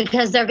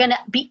because they're going to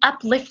be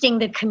uplifting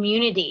the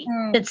community,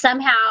 that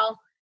somehow,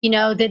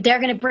 that they're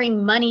going to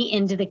bring money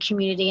into the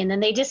community. And then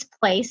they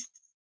displace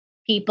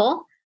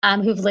people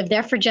who've lived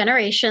there for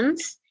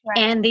generations. Right.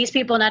 And these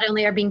people not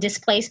only are being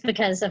displaced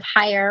because of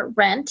higher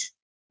rent,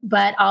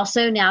 but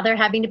also now they're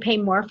having to pay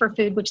more for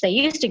food, which they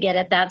used to get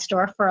at that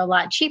store for a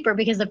lot cheaper,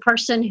 because the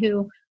person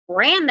who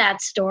ran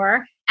that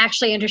store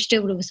actually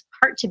understood what it was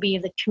part to be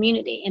of the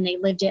community, and they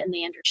lived it and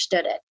they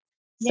understood it.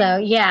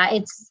 Yeah.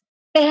 So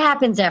it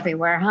happens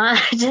everywhere, huh?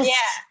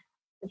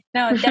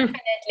 No,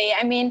 definitely.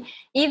 I mean,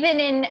 even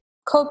in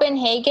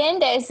Copenhagen,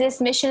 there's this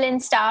Michelin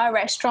star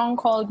restaurant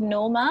called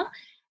Noma.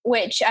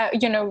 which,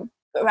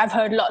 I've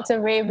heard lots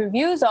of rave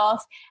reviews of.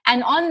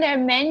 And on their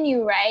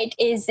menu, right,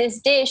 is this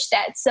dish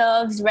that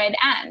serves red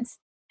ants.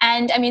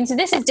 And I mean, so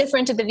this is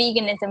different to the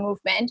veganism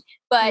movement,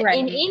 but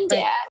in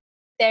India,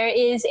 there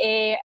is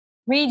a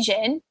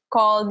region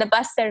called the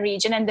Bastar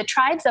region, and the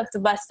tribes of the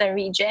Bastar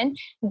region,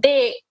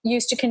 they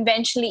used to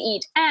conventionally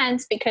eat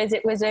ants because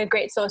it was a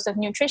great source of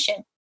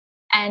nutrition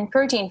and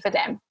protein for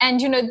them. And,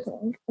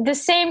 the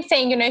same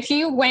thing, if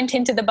you went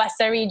into the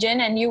Bastar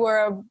region and you were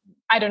a,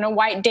 I don't know,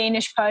 white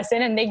Danish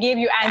person and they gave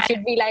you ants,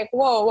 you'd be like,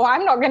 whoa, well,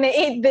 I'm not going to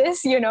eat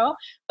this,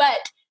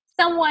 But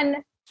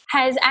someone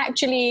has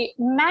actually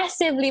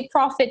massively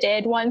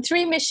profited, won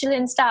 3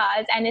 Michelin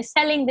stars, and is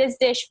selling this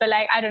dish for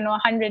like, I don't know,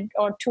 $100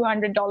 or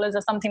 $200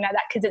 or something like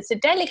that, because it's a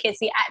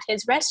delicacy at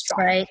his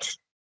restaurant. Right.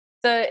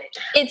 So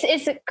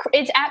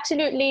it's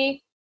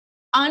absolutely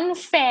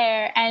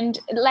unfair and,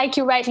 like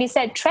you rightly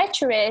said,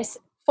 treacherous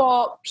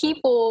for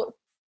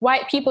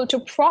white people to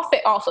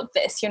profit off of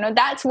this.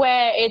 That's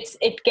where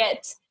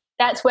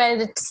that's where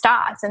it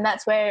starts, and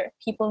that's where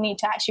people need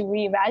to actually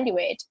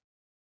reevaluate.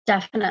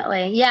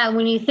 Definitely. Yeah.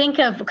 When you think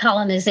of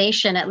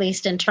colonization, at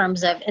least in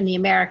terms of in the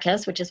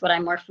Americas, which is what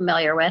I'm more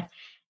familiar with,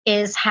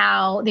 is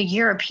how the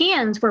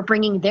Europeans were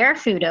bringing their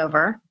food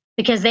over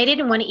because they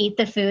didn't want to eat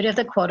the food of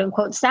the quote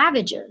unquote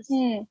savages.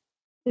 Mm.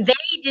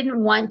 They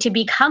didn't want to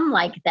become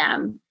like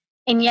them.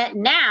 And yet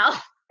now,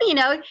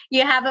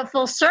 you have a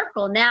full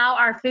circle. Now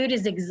our food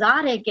is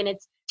exotic and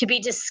it's to be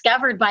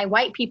discovered by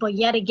white people.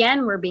 Yet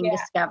again, we're being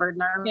discovered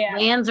and our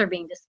lands are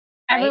being discovered.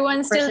 Right?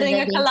 Everyone's still doing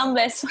a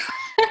Columbus.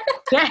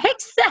 Yeah,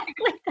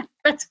 exactly.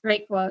 That's a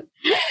great quote.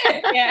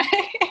 Yeah.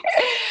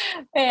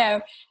 Yeah.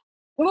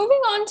 Moving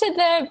on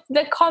to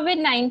the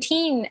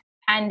COVID-19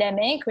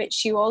 pandemic,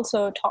 which you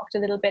also talked a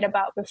little bit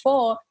about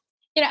before,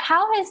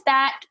 how has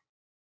that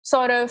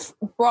sort of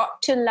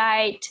brought to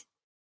light,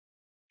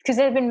 because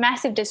there have been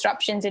massive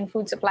disruptions in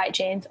food supply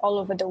chains all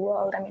over the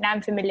world. I mean,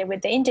 I'm familiar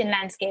with the Indian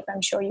landscape.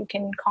 I'm sure you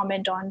can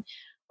comment on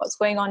what's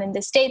going on in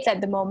the States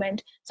at the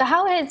moment. So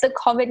how has the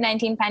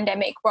COVID-19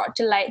 pandemic brought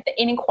to light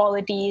the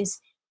inequalities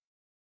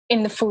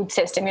in the food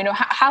system?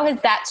 How has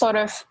that sort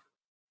of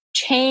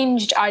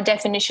changed our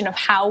definition of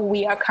how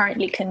we are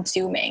currently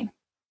consuming,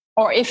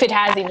 or if it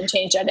has even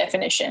changed our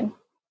definition?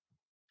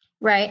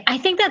 Right. I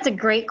think that's a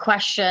great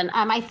question.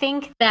 I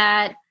think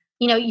that,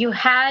 you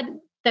had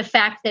the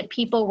fact that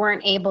people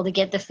weren't able to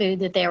get the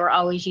food that they were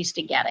always used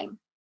to getting.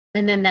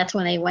 And then that's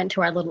when they went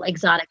to our little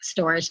exotic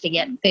stores to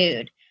get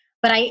food.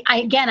 But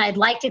I'd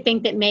like to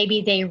think that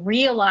maybe they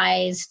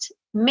realized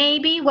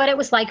maybe what it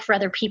was like for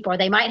other people, or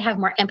they might have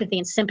more empathy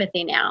and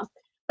sympathy now.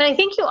 But I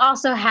think you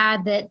also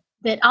had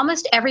that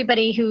almost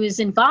everybody who's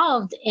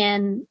involved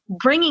in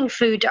bringing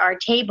food to our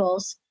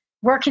tables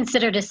were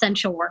considered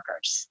essential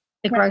workers.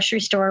 The grocery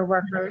store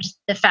workers,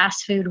 the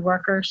fast food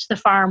workers, the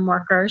farm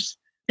workers,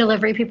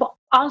 delivery people,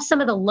 all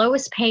some of the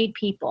lowest paid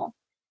people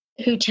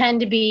who tend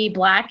to be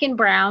Black and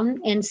brown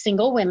and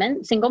single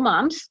women, single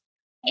moms.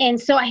 And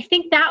so I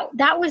think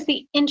that was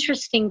the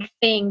interesting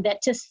thing,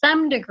 that to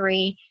some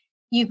degree,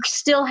 you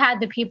still had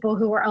the people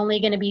who were only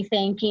going to be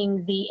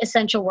thanking the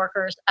essential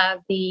workers of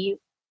the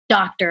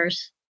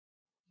doctors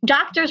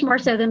more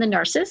so than the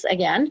nurses,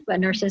 again, but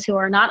nurses who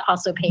are not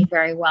also paid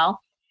very well.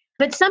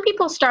 But some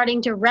people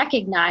starting to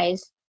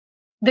recognize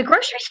the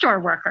grocery store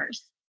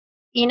workers,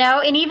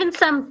 and even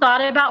some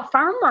thought about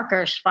farm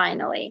workers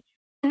finally.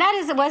 And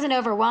it wasn't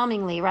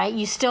overwhelmingly, right?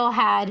 You still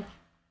had,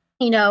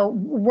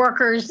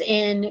 workers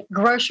in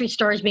grocery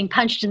stores being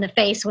punched in the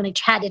face when they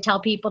had to tell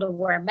people to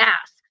wear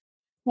masks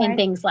and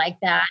things like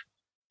that.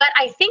 But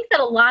I think that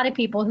a lot of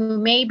people who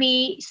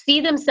maybe see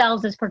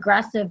themselves as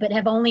progressive but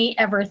have only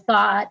ever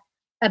thought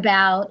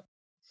about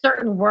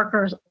certain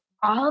workers,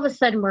 all of a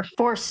sudden were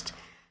forced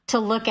to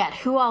look at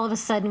who all of a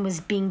sudden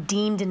was being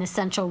deemed an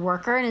essential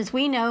worker. And as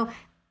we know,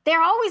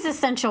 they're always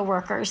essential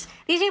workers.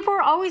 These people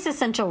are always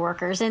essential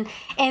workers. And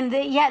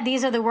yet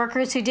these are the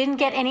workers who didn't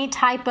get any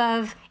type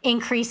of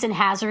increase in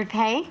hazard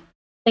pay.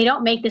 They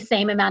don't make the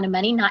same amount of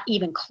money, not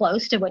even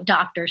close to what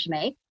doctors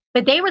make.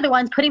 But they were the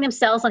ones putting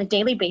themselves on a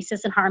daily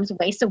basis in harm's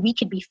way so we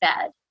could be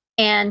fed.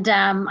 And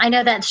I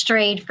know that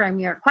strayed from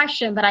your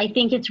question, but I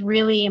think it's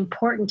really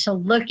important to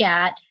look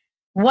at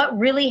what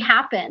really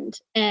happened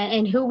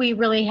and who we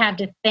really have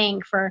to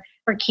thank for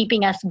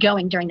keeping us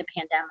going during the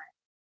pandemic.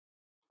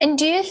 And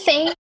do you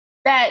think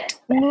that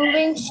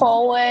moving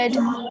forward,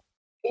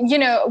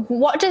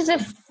 what does the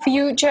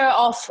future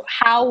of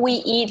how we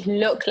eat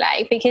look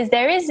like? Because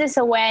there is this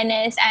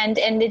awareness and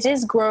it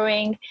is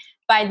growing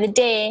by the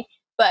day.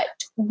 But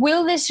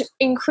will this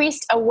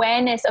increased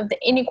awareness of the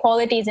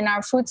inequalities in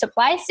our food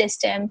supply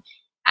system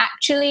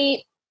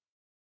actually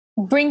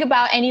bring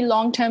about any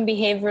long-term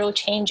behavioral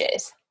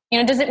changes?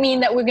 Does it mean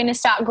that we're going to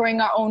start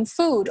growing our own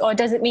food? Or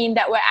does it mean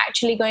that we're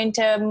actually going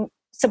to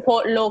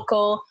support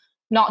local,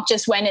 not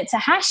just when it's a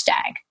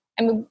hashtag?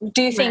 I mean,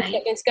 do you think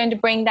that it's going to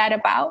bring that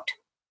about?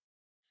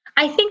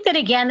 I think that,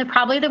 again,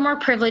 probably the more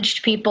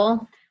privileged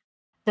people,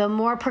 the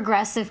more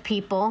progressive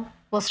people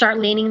will start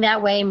leaning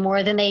that way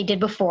more than they did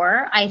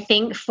before. I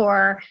think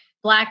for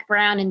Black,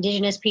 brown,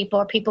 indigenous people,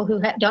 or people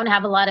who don't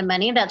have a lot of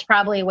money, that's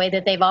probably a way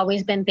that they've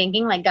always been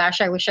thinking, like,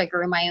 gosh, I wish I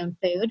grew my own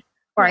food,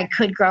 or I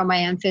could grow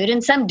my own food.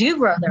 And some do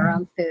grow their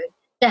own food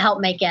to help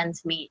make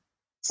ends meet.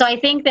 So I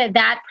think that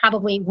that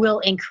probably will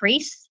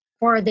increase.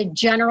 For the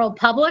general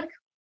public,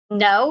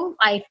 no.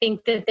 I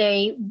think that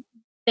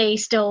they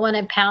still want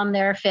to pound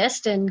their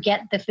fist and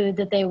get the food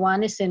that they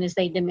want as soon as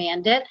they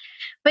demand it.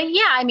 But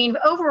yeah, I mean,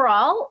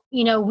 overall,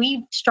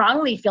 we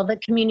strongly feel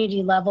that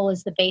community level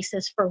is the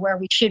basis for where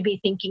we should be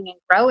thinking and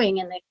growing,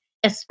 and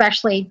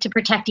especially to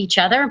protect each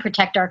other and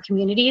protect our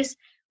communities.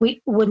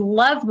 We would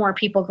love more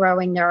people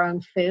growing their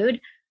own food.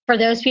 For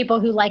those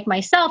people who, like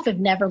myself, have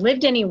never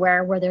lived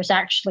anywhere where there's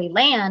actually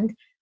land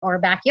or a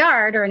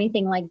backyard or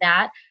anything like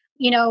that,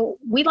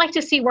 we'd like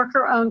to see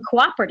worker-owned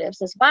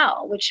cooperatives as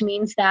well, which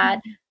means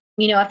that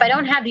if I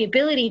don't have the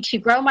ability to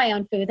grow my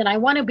own food, then I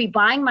want to be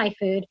buying my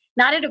food,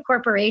 not at a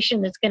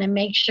corporation that's going to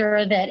make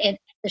sure that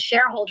the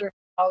shareholder is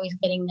always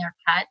getting their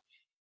cut,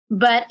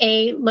 but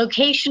a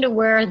location to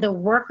where the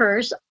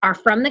workers are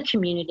from the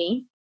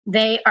community.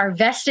 They are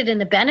vested in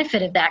the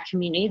benefit of that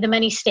community. The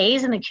money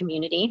stays in the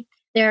community.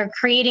 They're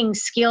creating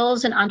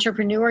skills and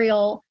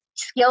entrepreneurial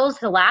skills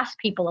to last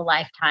people a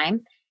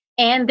lifetime.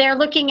 And they're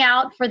looking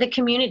out for the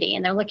community,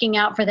 and they're looking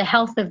out for the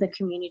health of the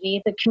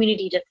community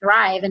to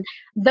thrive. And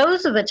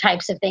those are the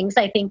types of things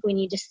I think we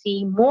need to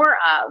see more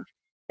of,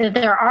 that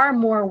there are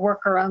more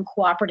worker-owned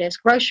cooperatives,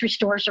 grocery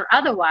stores or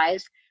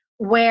otherwise,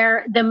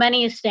 where the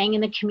money is staying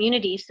in the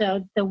community.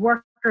 So the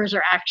workers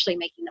are actually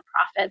making the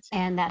profits,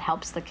 and that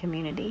helps the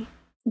community.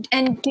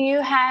 And do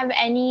you have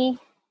any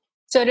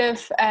sort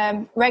of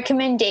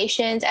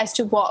recommendations as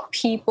to what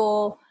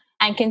people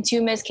and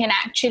consumers can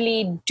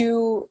actually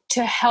do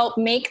to help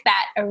make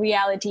that a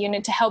reality,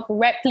 to help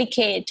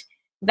replicate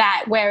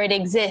that where it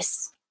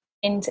exists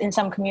in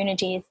some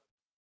communities?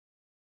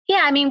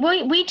 Yeah, I mean,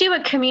 we do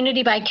it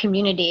community by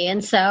community.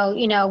 And so,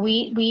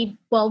 we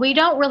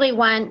don't really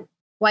want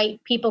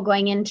white people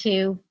going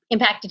into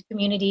impacted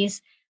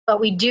communities,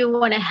 but we do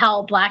want to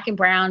help Black and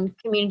brown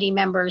community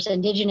members,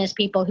 indigenous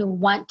people who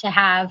want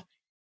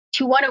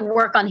to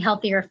work on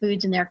healthier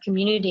foods in their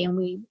community. And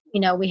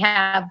we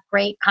have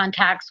great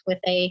contacts with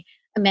a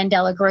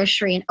Mandela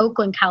grocery in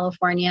Oakland,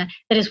 California,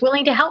 that is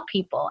willing to help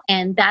people.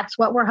 And that's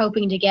what we're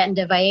hoping to get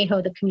into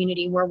Vallejo, the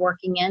community we're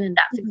working in. And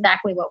that's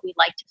exactly what we'd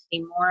like to see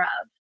more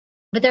of.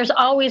 But there's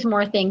always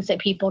more things that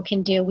people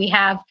can do. We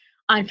have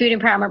on Food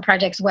Empowerment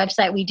Project's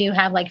website, we do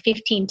have like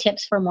 15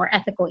 tips for more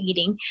ethical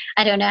eating.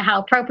 I don't know how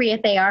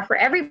appropriate they are for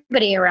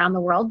everybody around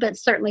the world, but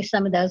certainly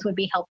some of those would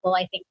be helpful,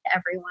 I think, to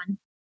everyone.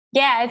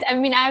 Yeah, I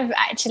mean, I've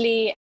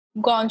actually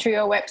gone through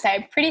your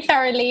website pretty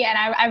thoroughly, and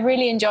I've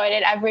really enjoyed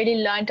it. I've really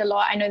learned a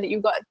lot. I know that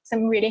you've got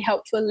some really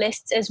helpful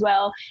lists as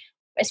well,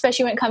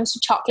 especially when it comes to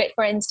chocolate,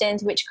 for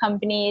instance, which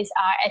companies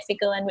are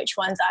ethical and which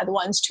ones are the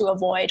ones to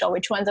avoid, or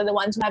which ones are the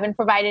ones who haven't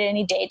provided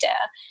any data.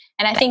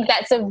 And I think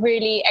that's a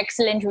really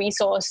excellent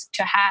resource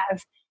to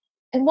have.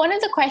 And one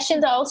of the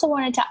questions I also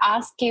wanted to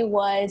ask you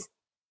was,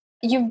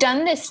 you've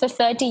done this for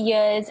 30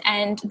 years,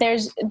 and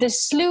there's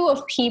this slew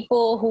of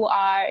people who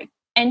are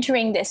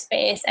entering this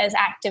space as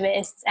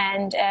activists,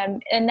 and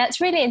that's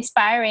really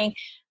inspiring.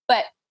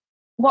 But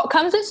what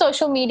comes with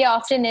social media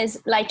often is,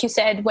 like you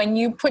said, when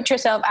you put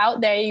yourself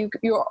out there,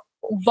 you're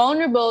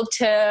vulnerable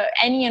to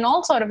any and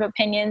all sort of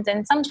opinions,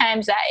 and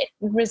sometimes that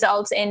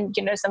results in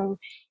some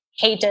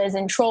haters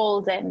and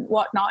trolls and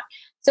whatnot.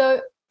 So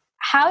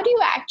how do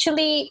you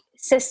actually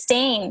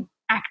sustain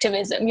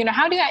activism?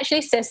 How do you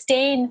actually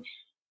sustain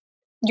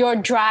your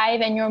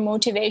drive and your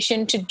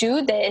motivation to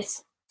do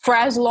this for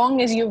as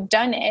long as you've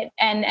done it,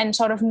 and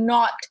sort of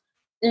not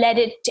let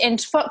it, and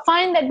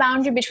find that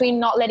boundary between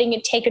not letting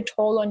it take a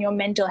toll on your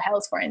mental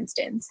health, for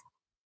instance?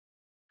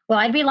 Well,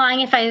 I'd be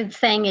lying if I was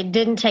saying it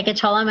didn't take a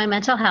toll on my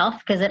mental health,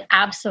 because it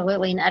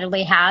absolutely and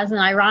utterly has.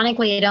 And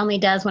ironically, it only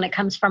does when it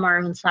comes from our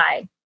own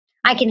side.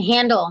 I can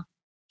handle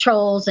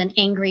trolls and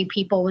angry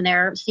people when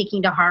they're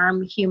seeking to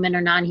harm human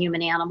or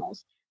non-human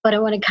animals.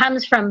 But when it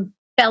comes from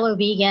fellow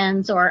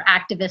vegans or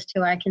activists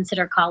who I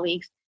consider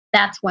colleagues,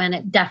 that's when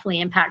it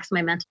definitely impacts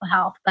my mental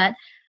health. But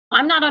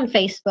I'm not on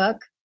Facebook.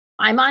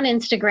 I'm on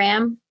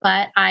Instagram,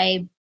 but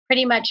I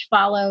pretty much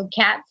follow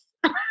cats,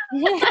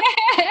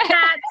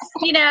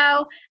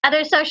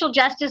 other social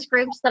justice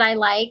groups that I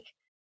like.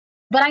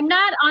 But I'm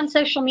not on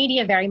social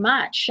media very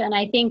much. And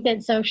I think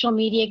that social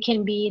media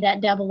can be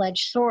that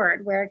double-edged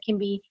sword, where it can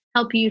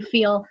help you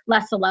feel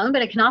less alone,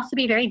 but it can also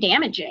be very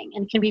damaging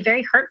and can be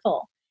very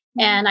hurtful.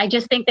 And I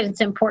just think that it's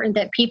important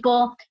that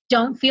people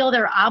don't feel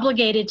they're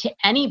obligated to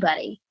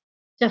anybody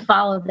to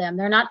follow them.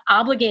 They're not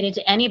obligated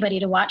to anybody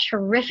to watch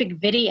horrific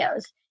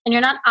videos. And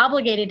you're not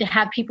obligated to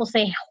have people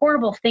say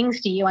horrible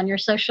things to you on your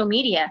social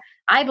media.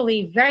 I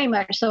believe very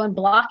much so in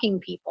blocking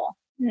people.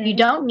 You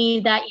don't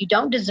need that. You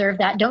don't deserve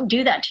that. Don't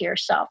do that to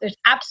yourself. There's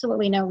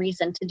absolutely no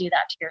reason to do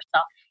that to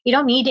yourself. You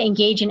don't need to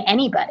engage in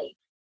anybody.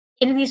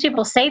 If these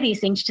people say these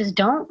things, just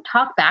don't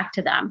talk back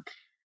to them.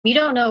 You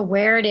don't know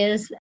where it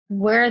is,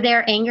 where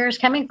their anger is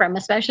coming from,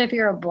 especially if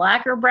you're a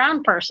Black or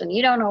brown person.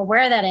 You don't know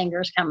where that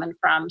anger is coming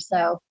from.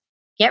 So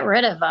get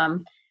rid of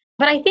them.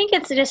 But I think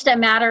it's just a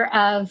matter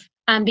of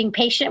being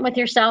patient with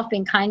yourself,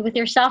 being kind with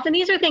yourself. And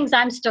these are things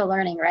I'm still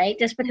learning, right?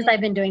 Just because I've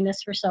been doing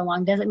this for so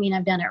long doesn't mean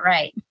I've done it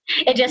right.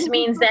 It just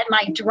means that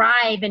my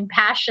drive and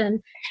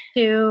passion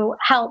to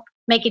help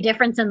make a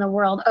difference in the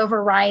world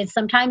overrides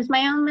sometimes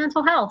my own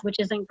mental health, which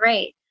isn't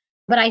great.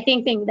 But I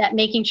think that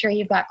making sure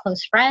you've got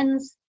close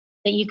friends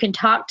that you can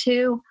talk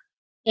to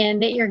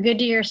and that you're good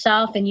to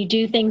yourself and you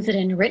do things that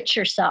enrich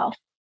yourself.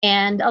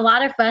 And a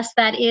lot of us,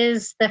 that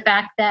is the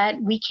fact that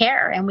we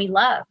care and we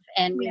love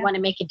and we want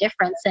to make a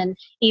difference. And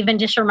even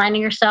just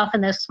reminding yourself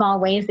in those small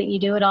ways that you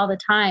do it all the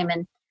time.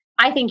 And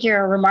I think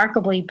you're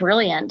remarkably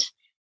brilliant.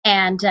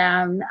 And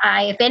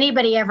if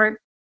anybody ever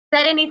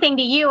said anything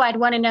to you, I'd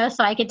want to know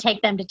so I could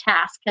take them to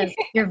task, because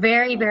you're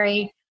very,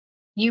 very,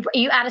 you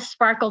add a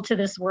sparkle to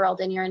this world,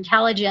 and your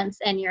intelligence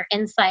and your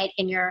insight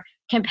and your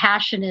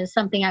compassion is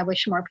something I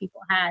wish more people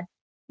had.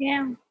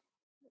 Yeah.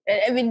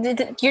 I mean,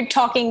 you're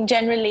talking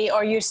generally,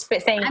 or you're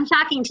saying? I'm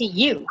talking to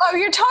you. Oh,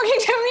 you're talking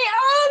to me.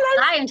 Oh,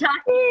 that's I am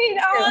talking.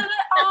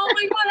 Oh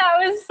my God, that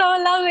was so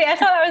lovely. I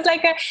thought it was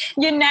like a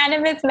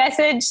unanimous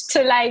message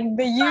to like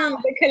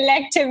the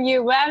collective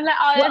you. But I'm like,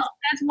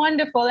 that's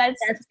wonderful. That's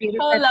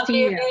beautiful. So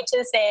lovely of you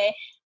to say.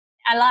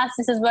 Alas,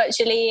 this is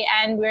virtually,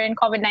 and we're in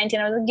COVID-19.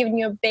 I was giving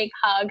you a big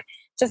hug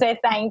to say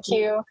thank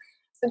you,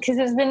 because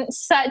it's been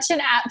such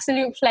an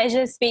absolute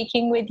pleasure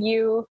speaking with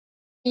you.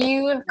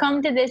 You have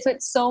come to this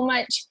with so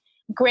much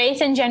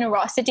grace and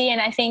generosity, and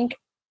I think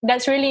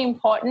that's really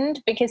important,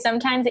 because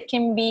sometimes it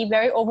can be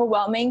very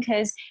overwhelming,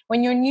 because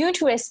when you're new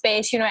to a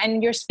space,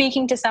 and you're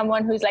speaking to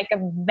someone who's like a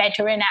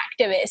veteran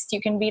activist, you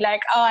can be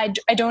like, oh,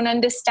 I don't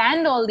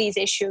understand all these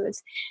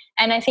issues.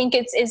 And I think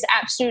it's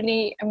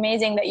absolutely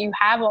amazing that you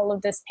have all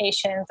of this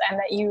patience, and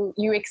that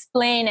you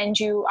explain and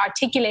you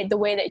articulate the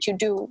way that you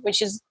do,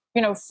 which is,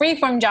 free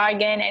from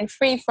jargon and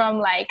free from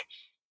like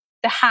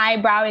the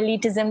highbrow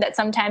elitism that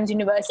sometimes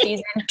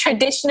universities and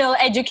traditional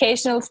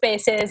educational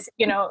spaces,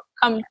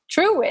 come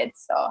true with.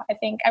 So I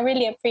think I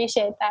really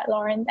appreciate that,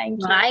 Lauren. Thank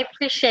you. Well, I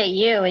appreciate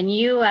you. And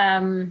you,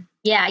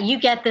 you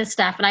get this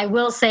stuff. And I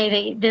will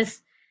say that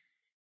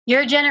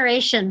your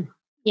generation,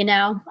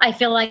 I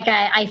feel like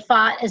I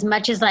fought as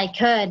much as I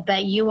could,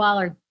 but you all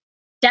are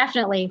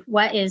definitely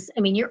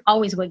you're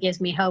always what gives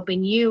me hope.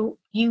 And you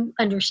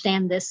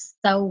understand this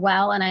so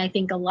well. And I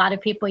think a lot of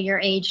people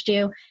your age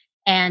do.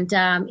 And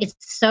it's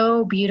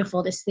so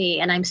beautiful to see.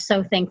 And I'm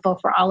so thankful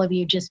for all of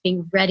you just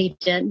being ready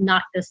to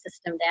knock the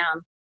system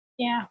down.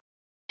 Yeah.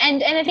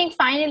 And I think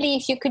finally,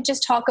 if you could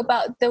just talk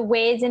about the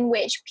ways in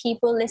which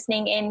people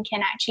listening in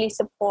can actually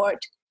support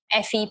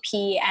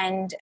FEP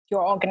and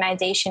your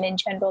organization in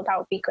general, that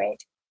would be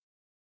great.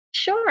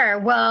 Sure.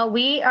 Well,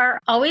 we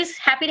are always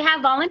happy to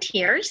have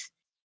volunteers.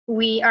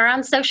 We are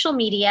on social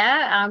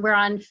media. We're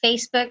on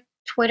Facebook,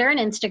 Twitter, and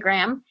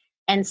Instagram.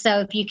 And so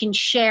if you can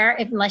share,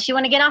 unless you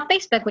want to get off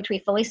Facebook, which we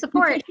fully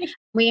support,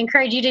 we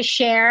encourage you to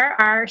share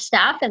our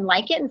stuff and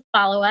like it and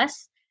follow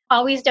us.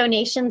 Always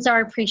donations are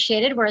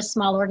appreciated. We're a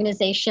small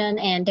organization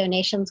and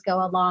donations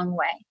go a long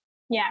way.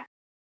 Yeah.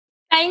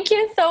 Thank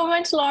you so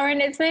much, Lauren.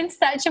 It's been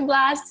such a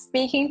blast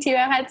speaking to you.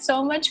 I've had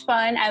so much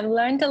fun. I've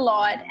learned a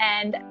lot.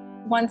 And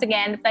once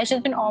again, the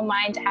pleasure's been all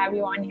mine to have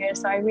you on here.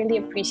 So I really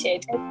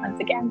appreciate it. Once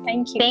again,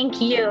 thank you. Thank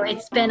you.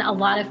 It's been a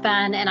lot of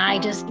fun. And I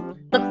just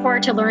look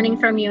forward to learning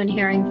from you and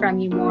hearing from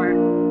you more.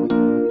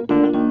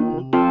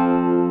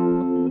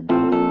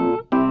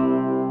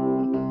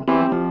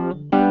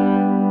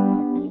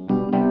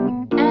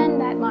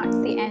 And that marks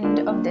the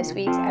end of this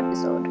week's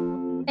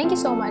episode. Thank you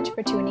so much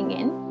for tuning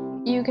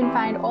in. You can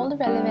find all the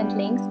relevant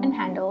links and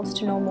handles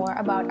to know more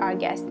about our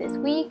guest this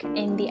week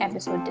in the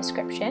episode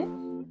description.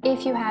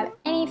 If you have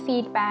any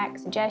feedback,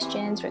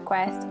 suggestions,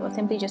 requests, or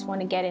simply just want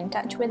to get in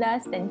touch with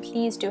us, then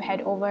please do head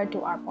over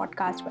to our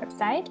podcast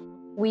website.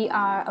 We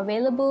are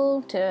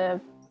available to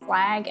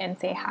flag and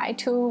say hi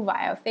to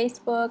via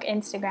Facebook,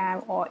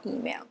 Instagram, or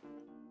email.